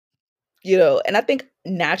 And I think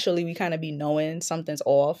naturally we kind of be knowing something's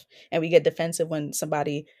off, and we get defensive when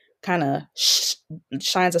somebody kind of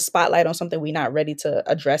shines a spotlight on something we're not ready to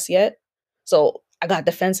address yet. So I got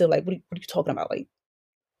defensive, like, what are you talking about? Like,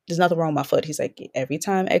 there's nothing wrong with my foot. He's like, every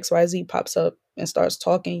time XYZ pops up and starts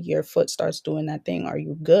talking, your foot starts doing that thing. Are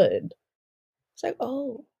you good? It's like,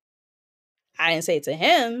 oh, I didn't say it to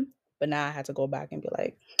him, but now I had to go back and be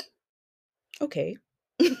like, okay,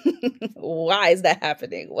 why is that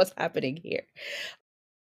happening? What's happening here?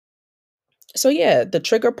 So yeah, the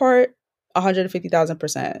trigger part,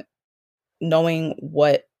 150,000%. Knowing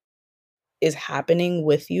what is happening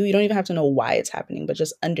with you. You don't even have to know why it's happening, but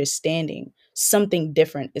just understanding something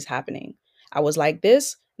different is happening. I was like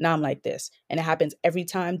this, now I'm like this. And it happens every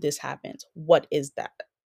time this happens. What is that?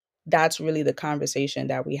 That's really the conversation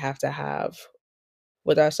that we have to have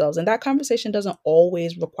with ourselves. And that conversation doesn't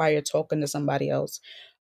always require talking to somebody else.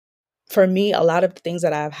 For me, a lot of the things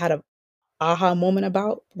that I've had a aha moment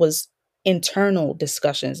about was internal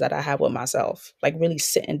discussions that I have with myself, like really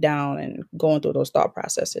sitting down and going through those thought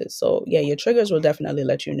processes. So yeah, your triggers will definitely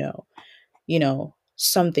let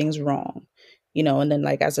something's wrong. And then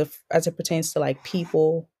like as it pertains to like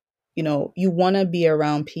people, you want to be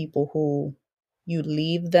around people who you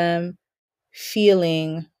leave them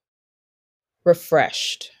feeling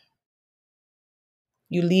refreshed.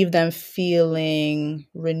 You leave them feeling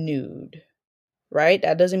renewed, right?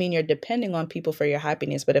 That doesn't mean you're depending on people for your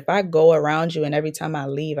happiness, but if I go around you and every time I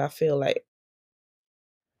leave, I feel like,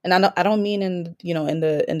 and I don't mean in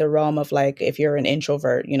the realm of like if you're an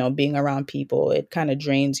introvert, being around people, it kind of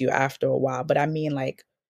drains you after a while, but I mean like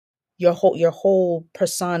your whole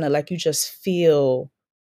persona, like you just feel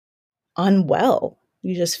unwell.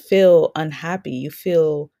 You just feel unhappy. You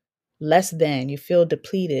feel less than, you feel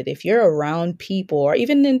depleted. If you're around people or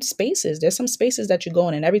even in spaces, there's some spaces that you go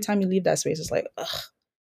in and every time you leave that space, it's like, ugh,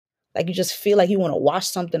 like you just feel like you want to wash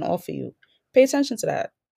something off of you. Pay attention to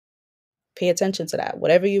that. Pay attention to that.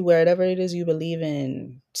 Whatever it is you believe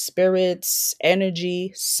in, spirits,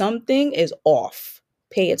 energy, something is off.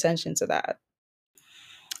 Pay attention to that.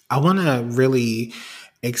 I want to really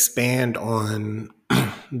expand on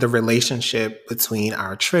the relationship between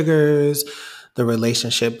our triggers, the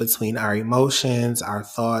relationship between our emotions, our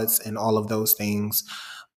thoughts, and all of those things.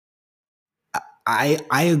 I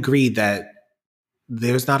agree that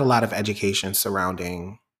there's not a lot of education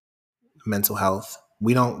surrounding mental health.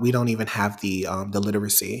 We don't even have the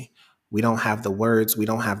literacy. We don't have the words. We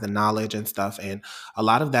don't have the knowledge and stuff. And a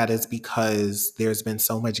lot of that is because there's been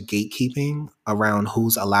so much gatekeeping around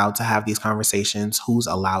who's allowed to have these conversations, who's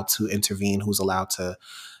allowed to intervene, who's allowed to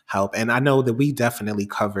help. And I know that we definitely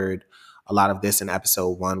covered a lot of this in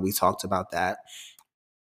episode 1. We talked about that.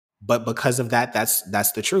 But because of that,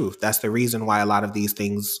 that's the truth. That's the reason why a lot of these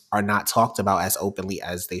things are not talked about as openly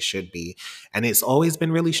as they should be. And it's always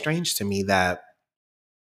been really strange to me that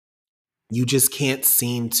you just can't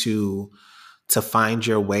seem to find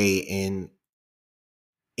your way in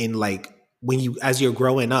like when you as you're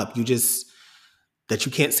growing up, you just that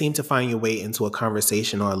you can't seem to find your way into a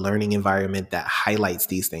conversation or a learning environment that highlights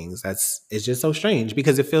these things. It's just so strange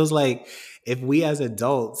because it feels like if we as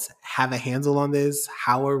adults have a handle on this,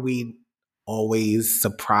 how are we always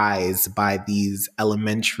surprised by these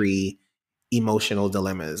elementary emotional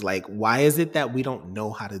dilemmas? Like, why is it that we don't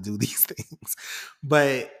know how to do these things?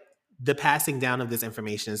 But the passing down of this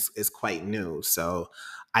information is quite new. So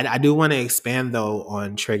I do want to expand though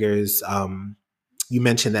on triggers. You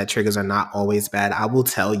mentioned that triggers are not always bad. I will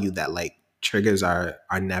tell you that like triggers are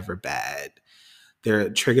never bad. They're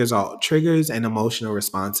triggers and emotional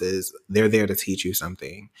responses. They're there to teach you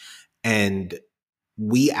something. And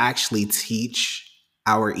we actually teach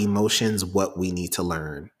our emotions what we need to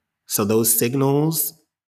learn. So those signals,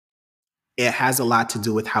 it has a lot to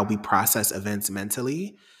do with how we process events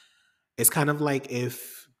mentally. It's kind of like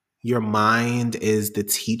if your mind is the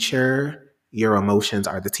teacher, your emotions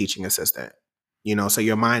are the teaching assistant. You know, so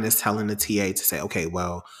your mind is telling the TA to say, okay,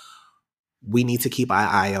 well, we need to keep our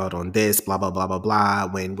eye out on this, blah, blah, blah, blah, blah.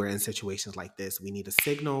 When we're in situations like this, we need a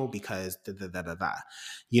signal because da, da, da, da, da,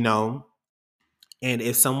 you know? And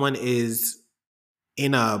if someone is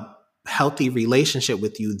in a healthy relationship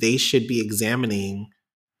with you, they should be examining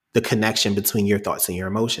the connection between your thoughts and your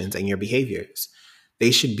emotions and your behaviors. They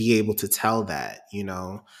should be able to tell that, you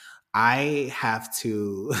know. I have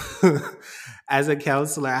to, as a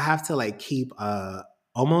counselor, I have to like keep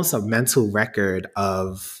almost a mental record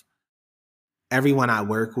of everyone I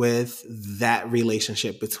work with, that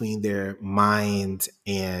relationship between their mind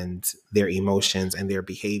and their emotions and their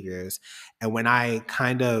behaviors. And when I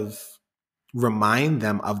kind of remind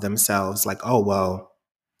them of themselves, like, oh, well,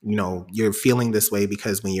 you know, you're feeling this way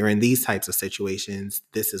because when you're in these types of situations,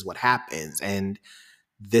 this is what happens. And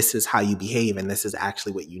this is how you behave. And this is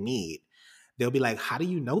actually what you need. They'll be like, how do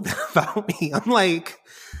you know that about me? I'm like,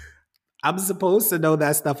 I'm supposed to know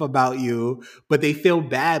that stuff about you, but they feel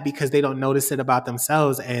bad because they don't notice it about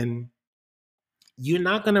themselves. And you're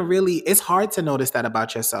not going to really, it's hard to notice that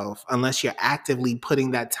about yourself unless you're actively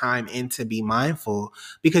putting that time in to be mindful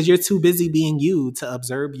because you're too busy being you to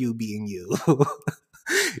observe you being you.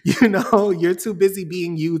 You know, you're too busy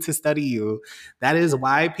being you to study you. That is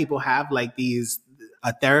why people have like these,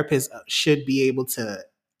 a therapist should be able to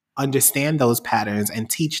understand those patterns and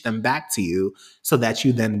teach them back to you so that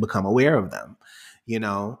you then become aware of them, you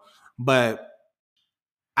know? But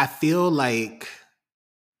I feel like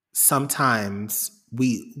sometimes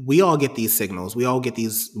we all get these signals. We all get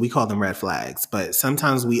these, we call them red flags, but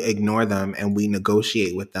sometimes we ignore them and we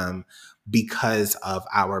negotiate with them because of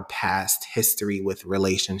our past history with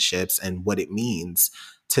relationships and what it means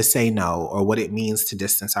to say no or what it means to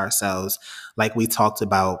distance ourselves. Like we talked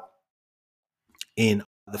about in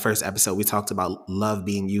the first episode, we talked about love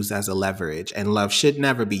being used as a leverage, and love should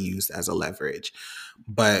never be used as a leverage.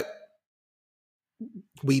 But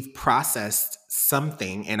we've processed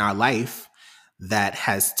something in our life that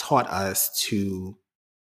has taught us to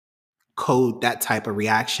code that type of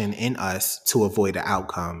reaction in us to avoid an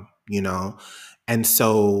outcome, you know? And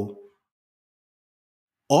so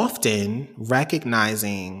often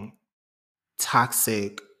recognizing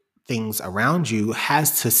toxic things around you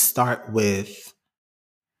has to start with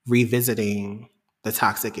revisiting the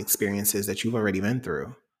toxic experiences that you've already been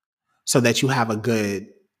through so that you have a good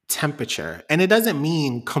temperature. And it doesn't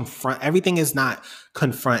mean confront. Everything is not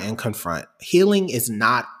confront and confront. Healing is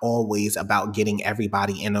not always about getting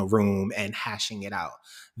everybody in a room and hashing it out.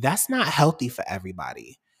 That's not healthy for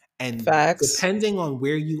everybody. And Facts. depending on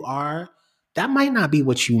where you are, that might not be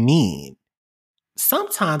what you need.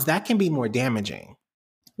 Sometimes that can be more damaging.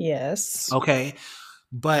 Yes. Okay.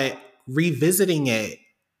 But revisiting it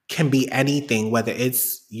can be anything, whether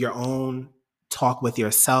it's your own talk with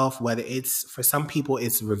yourself, whether it's for some people,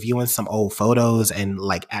 it's reviewing some old photos and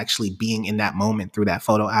like actually being in that moment through that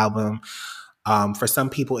photo album. For some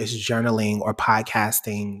people, it's journaling or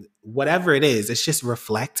podcasting, whatever it is, it's just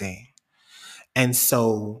reflecting. And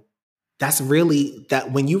so that's really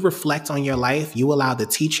that when you reflect on your life, you allow the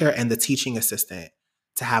teacher and the teaching assistant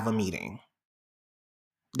to have a meeting.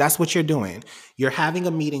 That's what you're doing. You're having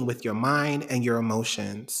a meeting with your mind and your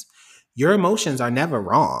emotions. Your emotions are never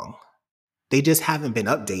wrong. They just haven't been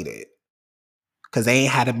updated because they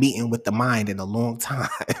ain't had a meeting with the mind in a long time.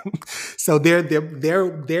 So they're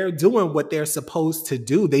doing what they're supposed to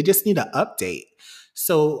do. They just need an update.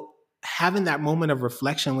 So having that moment of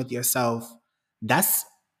reflection with yourself, that's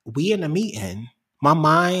we in a meeting. My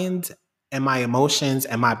mind and my emotions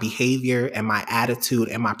and my behavior and my attitude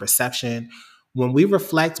and my perception. When we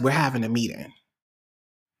reflect, we're having a meeting.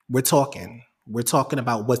 We're talking. We're talking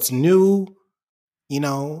about what's new.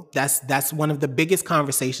 That's one of the biggest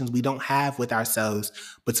conversations we don't have with ourselves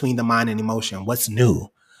between the mind and emotion. What's new?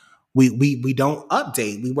 We don't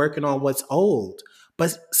update. We working on what's old.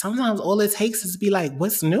 But sometimes all it takes is to be like,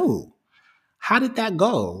 what's new? How did that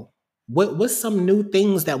go? What's some new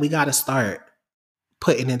things that we got to start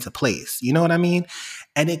putting into place? You know what I mean?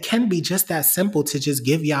 And it can be just that simple to just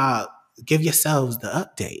give yourselves the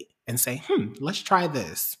update and say, let's try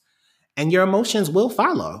this. And your emotions will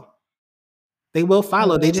follow. They will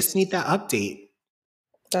follow. They just need that update.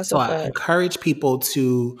 That's So a I fact. encourage people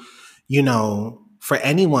to, for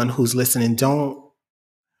anyone who's listening,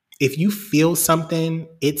 if you feel something,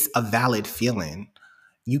 it's a valid feeling.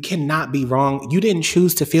 You cannot be wrong. You didn't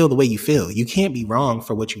choose to feel the way you feel. You can't be wrong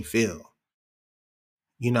for what you feel.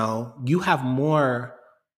 You have more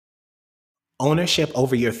ownership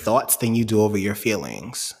over your thoughts than you do over your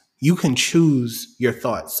feelings. You can choose your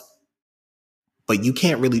thoughts, but you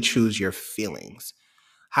can't really choose your feelings.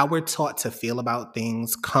 How we're taught to feel about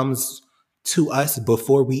things comes to us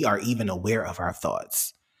before we are even aware of our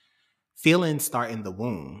thoughts. Feelings start in the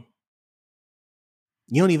womb.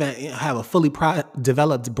 You don't even have a fully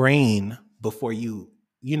developed brain before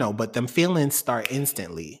but them feelings start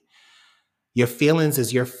instantly. Your feelings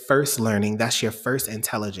is your first learning. That's your first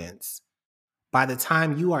intelligence. By the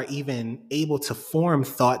time you are even able to form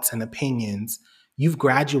thoughts and opinions, you've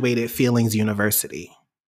graduated Feelings University.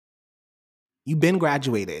 You've been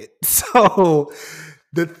graduated. So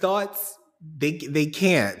the thoughts, they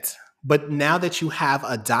can't. But now that you have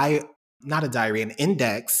not a diary, an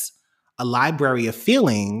index, a library of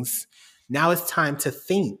feelings, now it's time to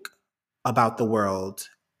think about the world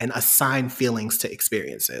and assign feelings to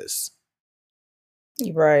experiences.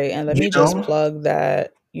 Right. And let You me just know? plug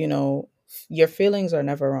that, your feelings are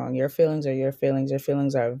never wrong. Your feelings are your feelings. Your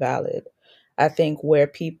feelings are valid. I think where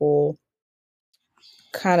people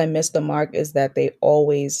kind of miss the mark is that they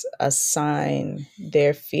always assign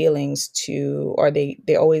their feelings to, or they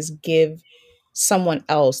always give someone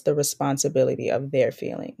else the responsibility of their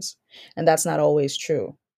feelings. And that's not always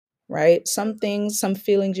true, right? Some things, some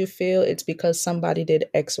feelings you feel, it's because somebody did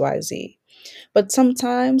XYZ. But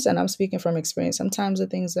sometimes, and I'm speaking from experience, sometimes the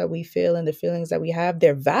things that we feel and the feelings that we have,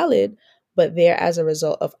 they're valid, but they're as a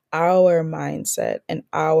result of our mindset and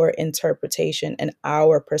our interpretation and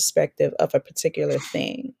our perspective of a particular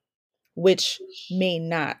thing, which may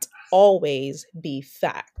not always be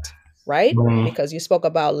fact, right? Mhm. Because you spoke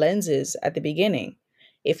about lenses at the beginning.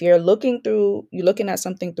 If you're looking at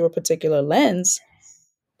something through a particular lens,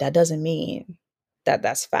 that doesn't mean that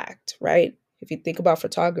that's fact, right? If you think about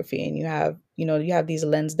photography and you have these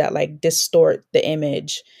lenses that like distort the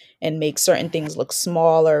image and make certain things look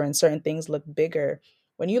smaller and certain things look bigger.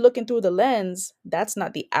 When you're looking through the lens, that's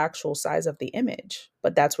not the actual size of the image,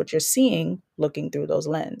 but that's what you're seeing looking through those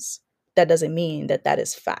lenses. That doesn't mean that that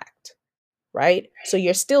is fact, right? So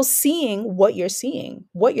you're still seeing what you're seeing.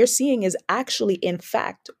 What you're seeing is actually, in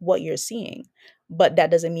fact, what you're seeing. But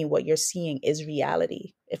that doesn't mean what you're seeing is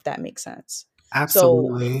reality, if that makes sense. So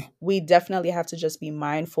Absolutely. we definitely have to just be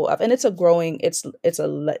mindful of, and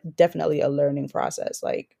definitely a learning process.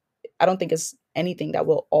 Like, I don't think it's anything that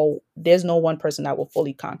there's no one person that will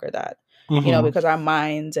fully conquer that, Hmm. because our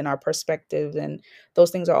minds and our perspectives and those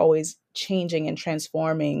things are always changing and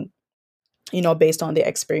transforming, based on the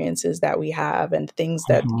experiences that we have and things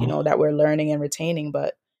that, Hmm. that we're learning and retaining.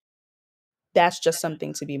 But that's just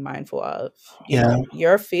something to be mindful of. Yeah.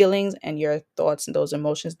 Your feelings and your thoughts and those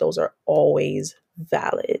emotions, those are always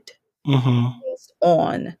valid Hmm. based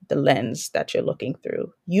on the lens that you're looking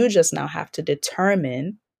through. You just now have to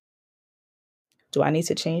determine, do I need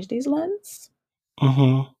to change these lens?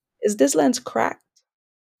 Hmm. Is this lens cracked?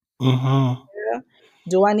 Hmm. Yeah.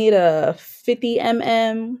 Do I need a 50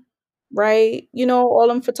 mm? Right? You know, all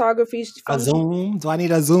them photographies A from, zoom? Do I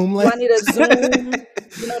need a zoom do I lens? need a zoom?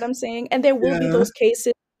 You know what I'm saying? And there will be Yeah. those cases,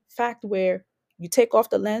 in fact, where you take off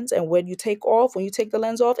the lens, and when you take the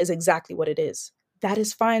lens off, is exactly what it is. That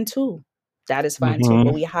is fine too. That is fine too. But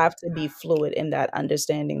Hmm. we have to be fluid in that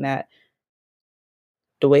understanding that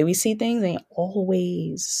the way we see things ain't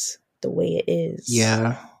always the way it is.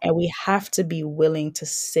 Yeah. And we have to be willing to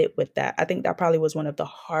sit with that. I think that probably was one of the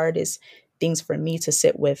hardest things for me to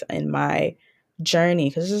sit with in my journey,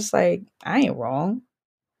 because it's just like, I ain't wrong.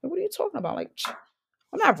 Like, what are you talking about? Like,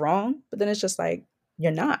 I'm not wrong. But then it's just like,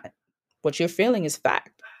 you're not. What you're feeling is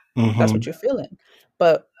fact. That's what Hmm. you're feeling.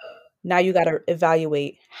 But now you got to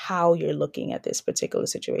evaluate how you're looking at this particular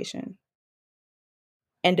situation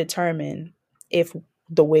and determine if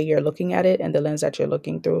the way you're looking at it and the lens that you're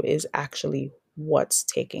looking through is actually what's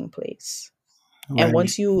taking place. And Right.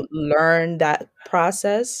 once you learn that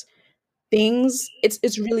process,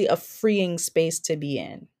 it's really a freeing space to be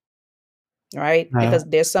in, right? Yeah. Because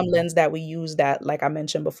there's some lens that we use that, like I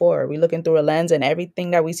mentioned before, we're looking through a lens and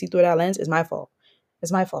everything that we see through that lens is my fault.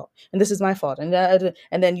 It's my fault. And this is my fault. And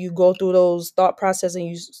then you go through those thought processes and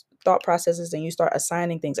you start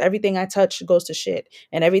assigning things. Everything I touch goes to shit.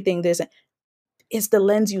 And everything this, it's the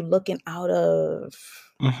lens you looking out of.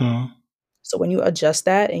 Hmm. So when you adjust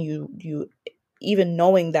that, and you even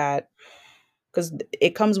knowing that, because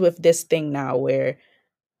it comes with this thing now where,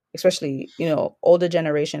 especially, older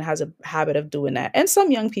generation has a habit of doing that, and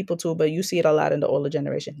some young people too, but you see it a lot in the older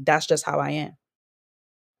generation. That's just how I am.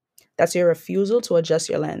 That's your refusal to adjust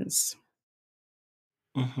your lens.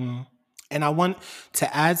 Hmm. And I want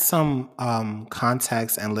to add some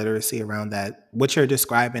context and literacy around that. What you're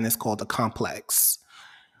describing is called a complex.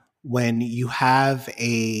 When you have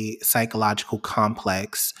a psychological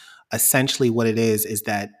complex, essentially what it is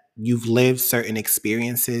that you've lived certain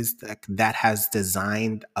experiences that has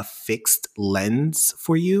designed a fixed lens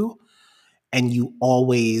for you, and you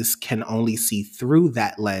always can only see through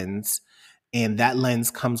that lens. And that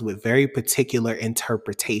lens comes with very particular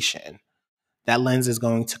interpretation. That lens is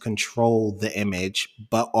going to control the image,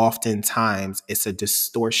 but oftentimes it's a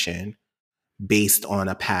distortion based on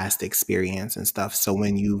a past experience and stuff. So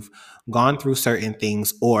when you've gone through certain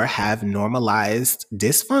things or have normalized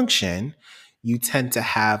dysfunction, you tend to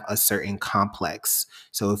have a certain complex.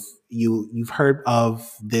 So if you've heard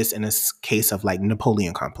of this in a case of like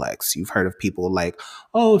Napoleon complex, you've heard of people like,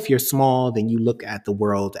 oh, if you're small, then you look at the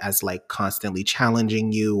world as like constantly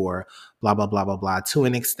challenging you, or blah blah blah blah blah. To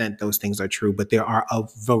an extent, those things are true, but there are a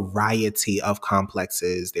variety of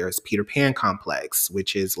complexes. There's Peter Pan complex,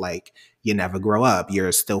 which is like you never grow up.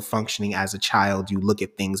 You're still functioning as a child. You look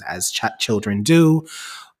at things as children do.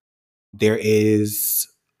 There is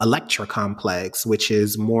Electra complex, which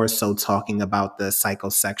is more so talking about the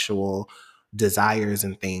psychosexual desires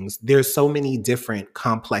and things. There's so many different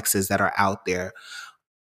complexes that are out there.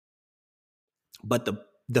 But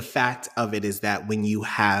the fact of it is that when you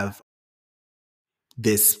have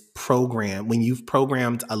this program, when you've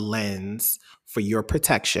programmed a lens for your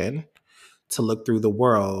protection to look through the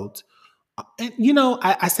world, and,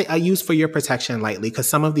 I say I use for your protection lightly because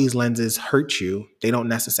some of these lenses hurt you. They don't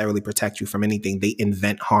necessarily protect you from anything. They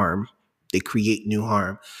invent harm. They create new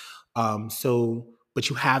harm. But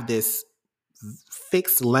you have this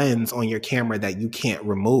fixed lens on your camera that you can't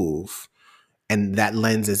remove, and that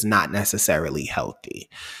lens is not necessarily healthy.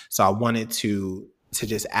 So I wanted to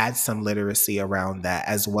just add some literacy around that,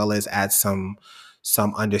 as well as add some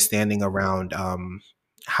understanding around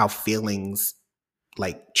how feelings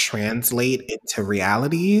like translate into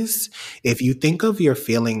realities. If you think of your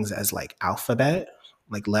feelings as like alphabet,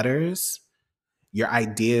 like letters, your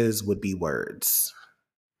ideas would be words,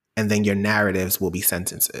 and then your narratives will be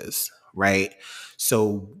sentences, right?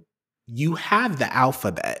 So you have the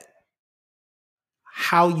alphabet.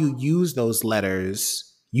 How you use those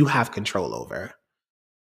letters, you have control over.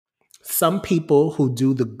 Some people who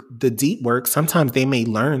do the deep work, sometimes they may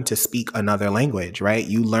learn to speak another language, right?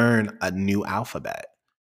 You learn a new alphabet.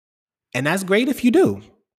 And that's great if you do.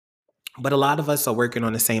 But a lot of us are working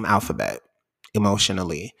on the same alphabet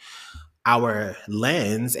emotionally. Our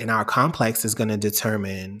lens and our complex is going to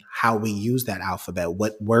determine how we use that alphabet,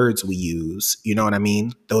 what words we use. You know what I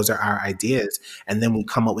mean? Those are our ideas. And then we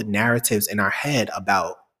come up with narratives in our head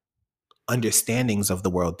about understandings of the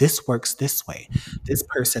world. This works this way. This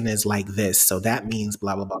person is like this. So that means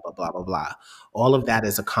blah, blah, blah, blah, blah, blah, blah. All of that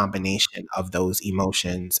is a combination of those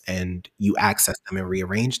emotions, and you access them and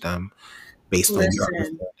rearrange them based on your Listen,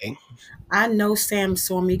 understanding. I know Sam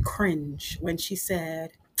saw me cringe when she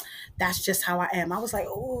said, "That's just how I am." I was like,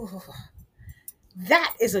 "Oh,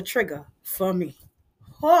 that is a trigger for me."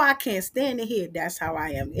 Oh, I can't stand it here. That's how I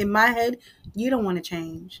am. In my head, you don't want to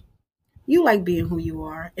change. You like being who you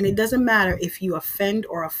are. And it doesn't matter if you offend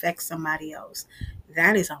or affect somebody else.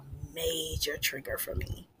 That is a major trigger for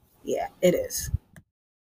me. Yeah, it is.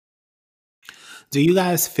 Do you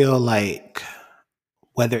guys feel like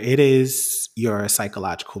whether it is your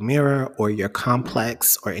psychological mirror or your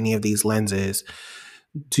complex or any of these lenses,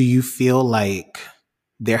 do you feel like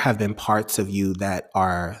there have been parts of you that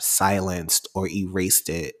are silenced or erased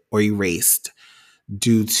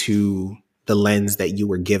due to the lens that you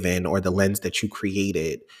were given or the lens that you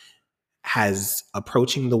created? Has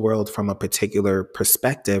approaching the world from a particular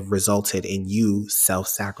perspective resulted in you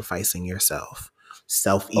self-sacrificing yourself, Oh,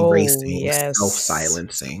 self-erasing, yes.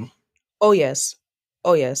 self-silencing? Oh, yes.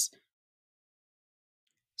 Oh, yes.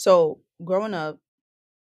 So, growing up,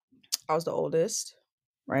 I was the oldest,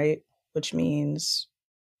 right? Which means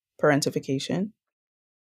parentification.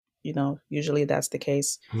 Usually that's the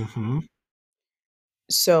case. Hmm.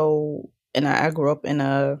 So, and I grew up in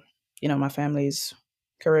my family's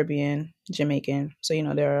Caribbean, Jamaican. So,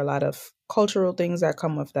 there are a lot of cultural things that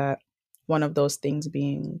come with that. One of those things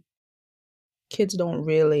being kids don't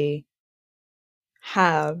really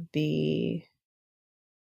have the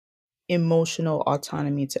emotional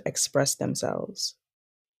autonomy to express themselves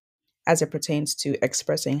as it pertains to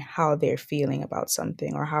expressing how they're feeling about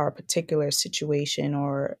something or how a particular situation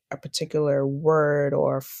or a particular word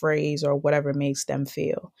or phrase or whatever makes them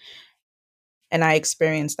feel. And I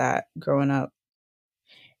experienced that growing up.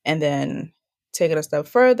 And then take it a step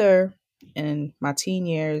further in my teen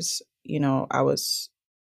years, I was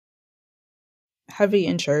heavy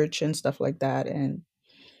in church and stuff like that. And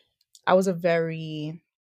I was a very,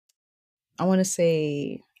 I want to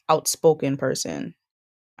say, outspoken person.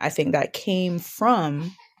 I think that came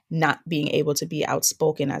from not being able to be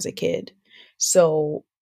outspoken as a kid. So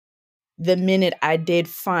the minute I did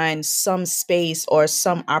find some space or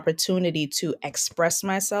some opportunity to express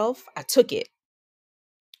myself, I took it.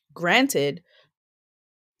 Granted,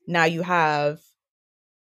 now you have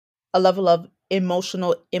a level of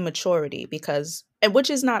emotional immaturity because, and which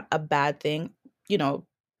is not a bad thing, you know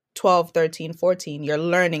 12, 13, 14, you're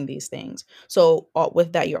learning these things. So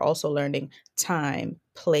with that, you're also learning time,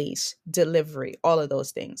 place, delivery, all of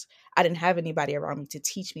those things. I didn't have anybody around me to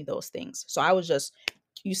teach me those things, so I was just,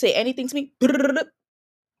 you say anything to me,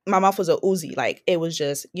 my mouth was a Uzi, like it was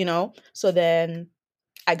just, so then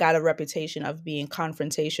I got a reputation of being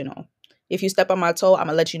confrontational. If you step on my toe, I'm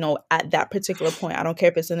gonna let you know at that particular point. I don't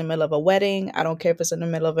care if it's in the middle of a wedding. I don't care if it's in the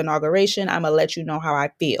middle of inauguration. I'm gonna let you know how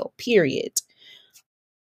I feel. Period.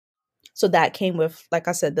 So that came with, like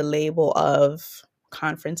I said, the label of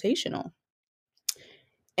confrontational.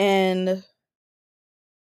 And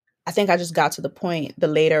I think I just got to the point, the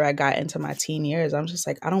later I got into my teen years, I'm just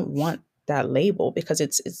like, I don't want that label because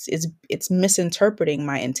it's misinterpreting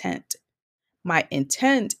my intent. My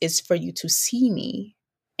intent is for you to see me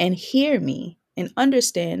and hear me and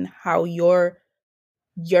understand how your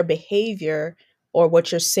behavior or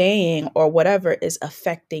what you're saying or whatever is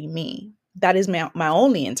affecting me. That is my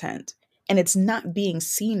only intent. And it's not being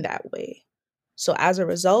seen that way. So as a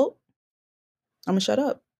result, I'm gonna shut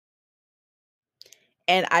up.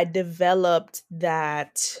 And I developed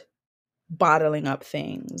that bottling up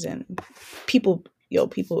things, and people,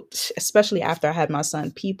 especially after I had my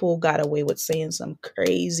son, people got away with saying some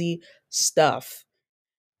crazy stuff.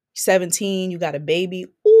 17, you got a baby.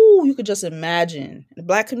 Ooh, you could just imagine. In the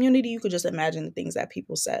Black community, you could just imagine the things that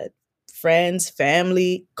people said. Friends,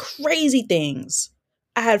 family, crazy things.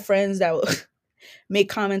 I had friends that would make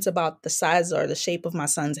comments about the size or the shape of my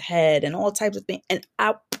son's head and all types of things. And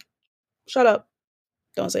I, shut up.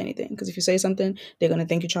 Don't say anything. Because if you say something, they're going to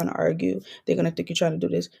think you're trying to argue. They're going to think you're trying to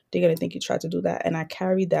do this. They're going to think you tried to do that. And I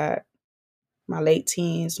carried that my late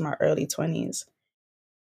teens, my early 20s.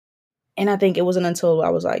 And I think it wasn't until I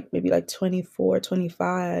was like maybe like 24,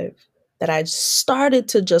 25 that I started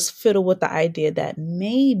to just fiddle with the idea that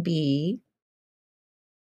maybe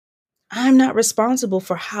I'm not responsible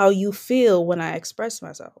for how you feel when I express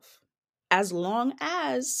myself, as long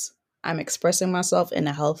as I'm expressing myself in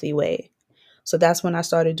a healthy way. So that's when I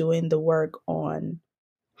started doing the work on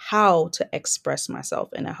how to express myself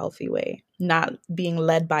in a healthy way, not being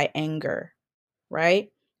led by anger,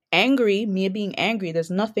 right? Me being angry,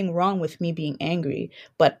 there's nothing wrong with me being angry,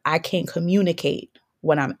 but I can't communicate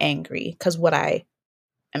when I'm angry because what I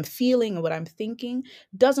am feeling and what I'm thinking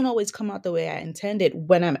doesn't always come out the way I intended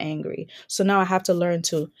when I'm angry. So now I have to learn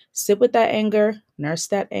to sit with that anger, nurse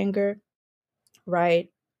that anger, right?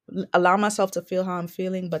 Allow myself to feel how I'm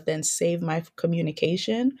feeling, but then save my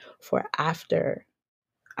communication for after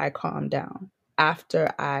I calm down,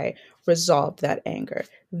 after I resolve that anger.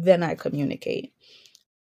 Then I communicate.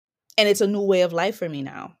 And it's a new way of life for me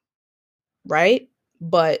now, right?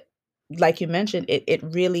 But like you mentioned, it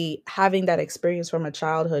really, having that experience from a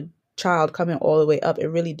child coming all the way up, it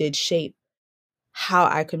really did shape how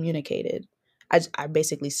I communicated. I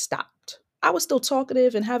basically stopped. I was still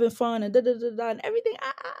talkative and having fun and da da da da and everything,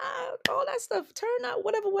 all that stuff, turn out,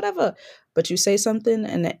 whatever, whatever. But you say something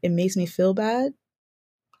and it makes me feel bad.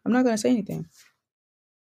 I'm not gonna say anything.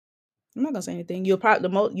 I'm not gonna say anything. You'll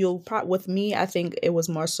probably with me. I think it was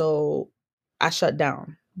more so I shut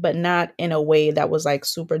down, but not in a way that was like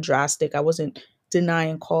super drastic. I wasn't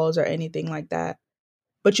denying calls or anything like that.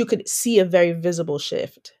 But you could see a very visible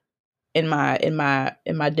shift in my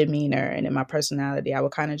demeanor and in my personality. I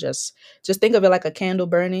would kind of just think of it like a candle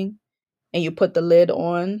burning, and you put the lid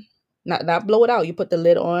on, not blow it out. You put the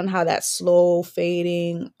lid on. How that slow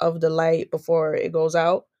fading of the light before it goes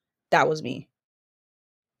out. That was me.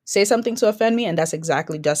 Say something to offend me, and that's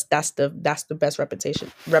exactly that's the best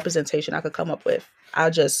representation I could come up with.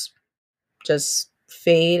 I'll just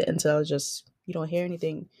fade until just you don't hear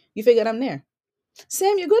anything. You figured I'm there.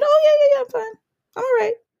 Sam, you good? Oh yeah, yeah, yeah, I'm fine. I'm all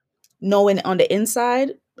right. Knowing on the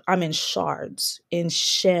inside, I'm in shards, in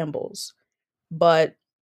shambles. But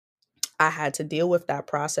I had to deal with that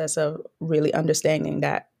process of really understanding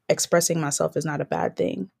that expressing myself is not a bad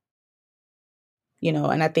thing.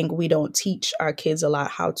 And I think we don't teach our kids a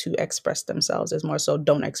lot how to express themselves. It's more so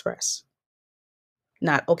don't express.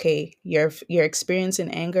 Not okay, you're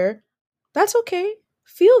experiencing anger. That's okay.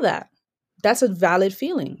 Feel that. That's a valid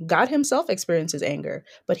feeling. God himself experiences anger,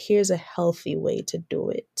 but here's a healthy way to do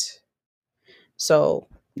it. So,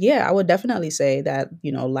 yeah, I would definitely say that,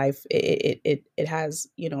 life it has,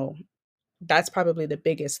 that's probably the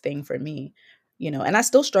biggest thing for me, and I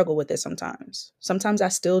still struggle with it sometimes. Sometimes I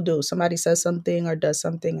still do. Somebody says something or does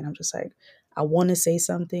something and I'm just like, I want to say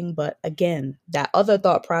something, but again, that other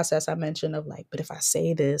thought process I mentioned of like, but if I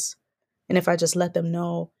say this and if I just let them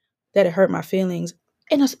know that it hurt my feelings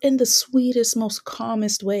in the sweetest, most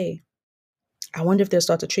calmest way, I wonder if they'll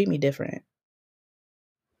start to treat me different.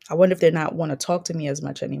 I wonder if they're not want to talk to me as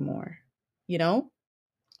much anymore, you know?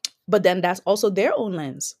 But then that's also their own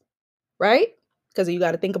lens, right? Because you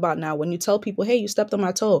got to think about now when you tell people, hey, you stepped on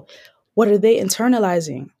my toe, what are they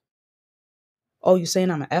internalizing? Oh, you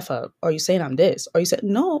saying I'm an F up? Or you saying I'm this? Or you said,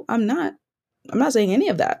 no, I'm not. I'm not saying any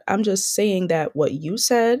of that. I'm just saying that what you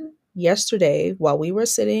said yesterday while we were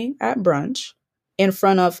sitting at brunch in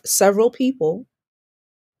front of several people,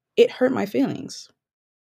 it hurt my feelings.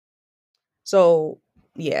 So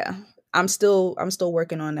yeah, I'm still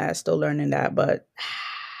working on that, still learning that, but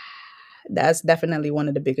that's definitely one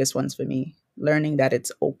of the biggest ones for me. Learning that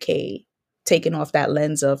it's okay. Taking off that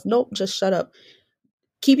lens of nope, just shut up.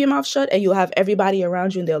 Keep your mouth shut and you'll have everybody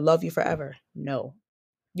around you and they'll love you forever. No.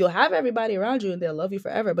 You'll have everybody around you and they'll love you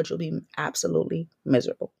forever, but you'll be absolutely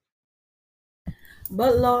miserable.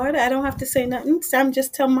 But Lord, I don't have to say nothing. Sam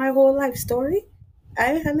just tell my whole life story.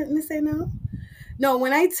 I ain't have nothing to say now. No,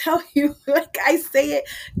 when I tell you, like I say it,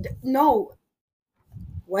 no,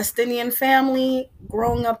 West Indian family,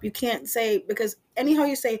 growing up, you can't say, because anyhow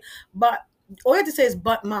you say, but, all you have to say is,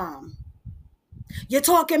 but mom. You're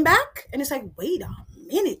talking back? And it's like, wait a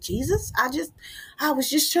minute, Jesus. I was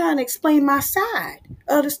just trying to explain my side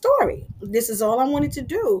of the story. This is all I wanted to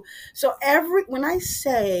do. So when I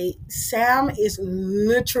say Sam is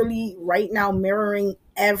literally right now mirroring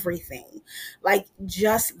everything, like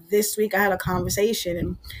just this week I had a conversation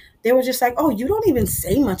and they were just like, oh, you don't even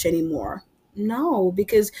say much anymore. No,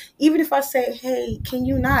 because even if I say, hey, can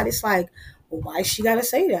you not? It's like, well, why she got to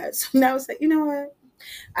say that? So now it's like, you know what?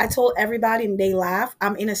 I told everybody and they laugh.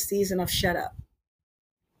 I'm in a season of shut up.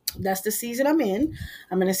 That's the season I'm in.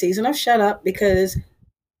 I'm in a season of shut up because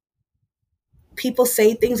people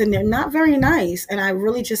say things and they're not very nice. And I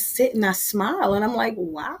really just sit and I smile and I'm like,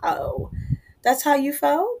 wow, that's how you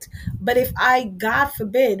felt? But if I, God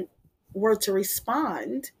forbid, were to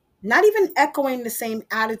respond, not even echoing the same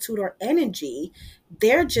attitude or energy,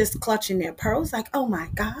 they're just clutching their pearls like, oh my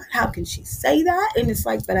God, how can she say that? And it's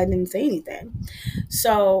like, but I didn't say anything.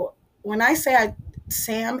 So when I say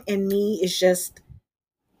Sam and me is just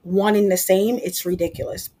one and the same, it's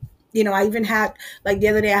ridiculous. I even had, like the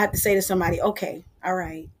other day, I had to say to somebody, okay, all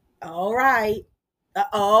right,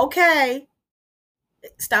 okay,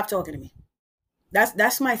 stop talking to me.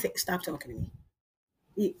 That's my thing. Stop talking to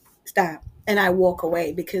me. Stop. And I walk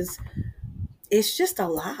away because it's just a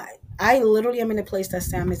lot. I literally am in a place that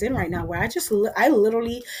Sam is in right now where I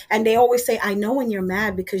literally, and they always say, I know when you're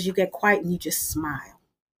mad because you get quiet and you just smile.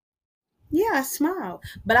 Yeah, I smile.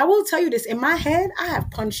 But I will tell you this, in my head, I have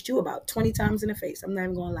punched you about 20 times in the face. I'm not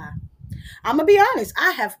even going to lie. I'm gonna be honest.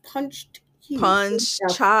 I have punched you in Punch,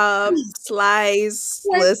 the chop, face slice.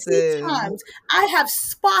 20 Listen. times. I have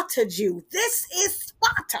spotted you. This is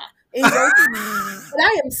Sparta in your but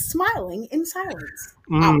I am smiling in silence.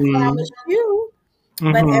 I Mm, promise you.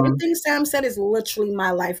 But mm-hmm, everything Sam said is literally my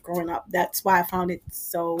life growing up. That's why I found it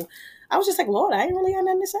so. I was just like, Lord, I ain't really had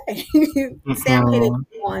nothing to say. Sam hit it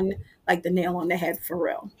mm-hmm. on like the nail on the head for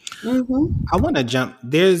real. Mm-hmm. I want to jump.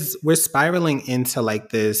 We're spiraling into like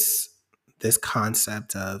this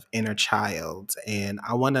concept of inner child, and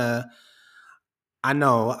I want to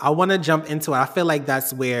jump into it. I feel like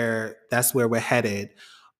that's where we're headed.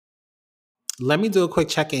 Let me do a quick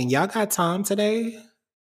check in. Y'all got time today?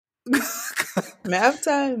 Math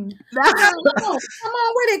time. Come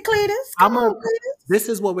on with it, Cletus. Come I'm a. on, Cletus. This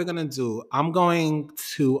is what we're gonna do. I'm going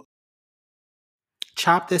to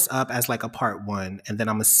chop this up as like a part one, and then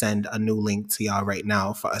I'm gonna send a new link to y'all right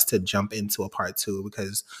now for us to jump into a part two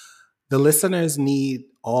because the listeners need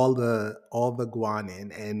all the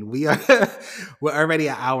guanin, and we are we're already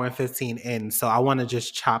an hour and 15 in, so I want to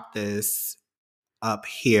just chop this up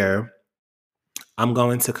here. I'm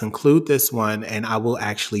going to conclude this one and I will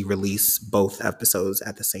actually release both episodes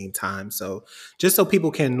at the same time. So just so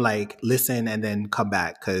people can like listen and then come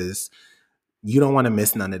back because you don't want to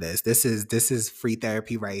miss none of this. This is free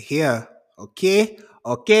therapy right here. Okay?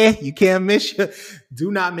 Okay. You can't miss your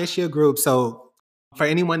do not miss your group. So for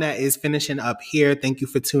anyone that is finishing up here, thank you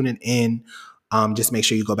for tuning in. Just make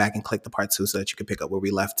sure you go back and click the part two so that you can pick up where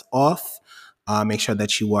we left off. Make sure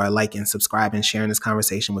that you are liking, subscribing, sharing this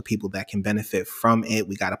conversation with people that can benefit from it.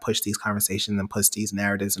 We got to push these conversations and push these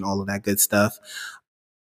narratives and all of that good stuff.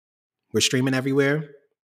 We're streaming everywhere.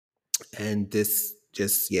 And this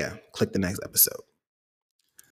just, yeah, click the next episode.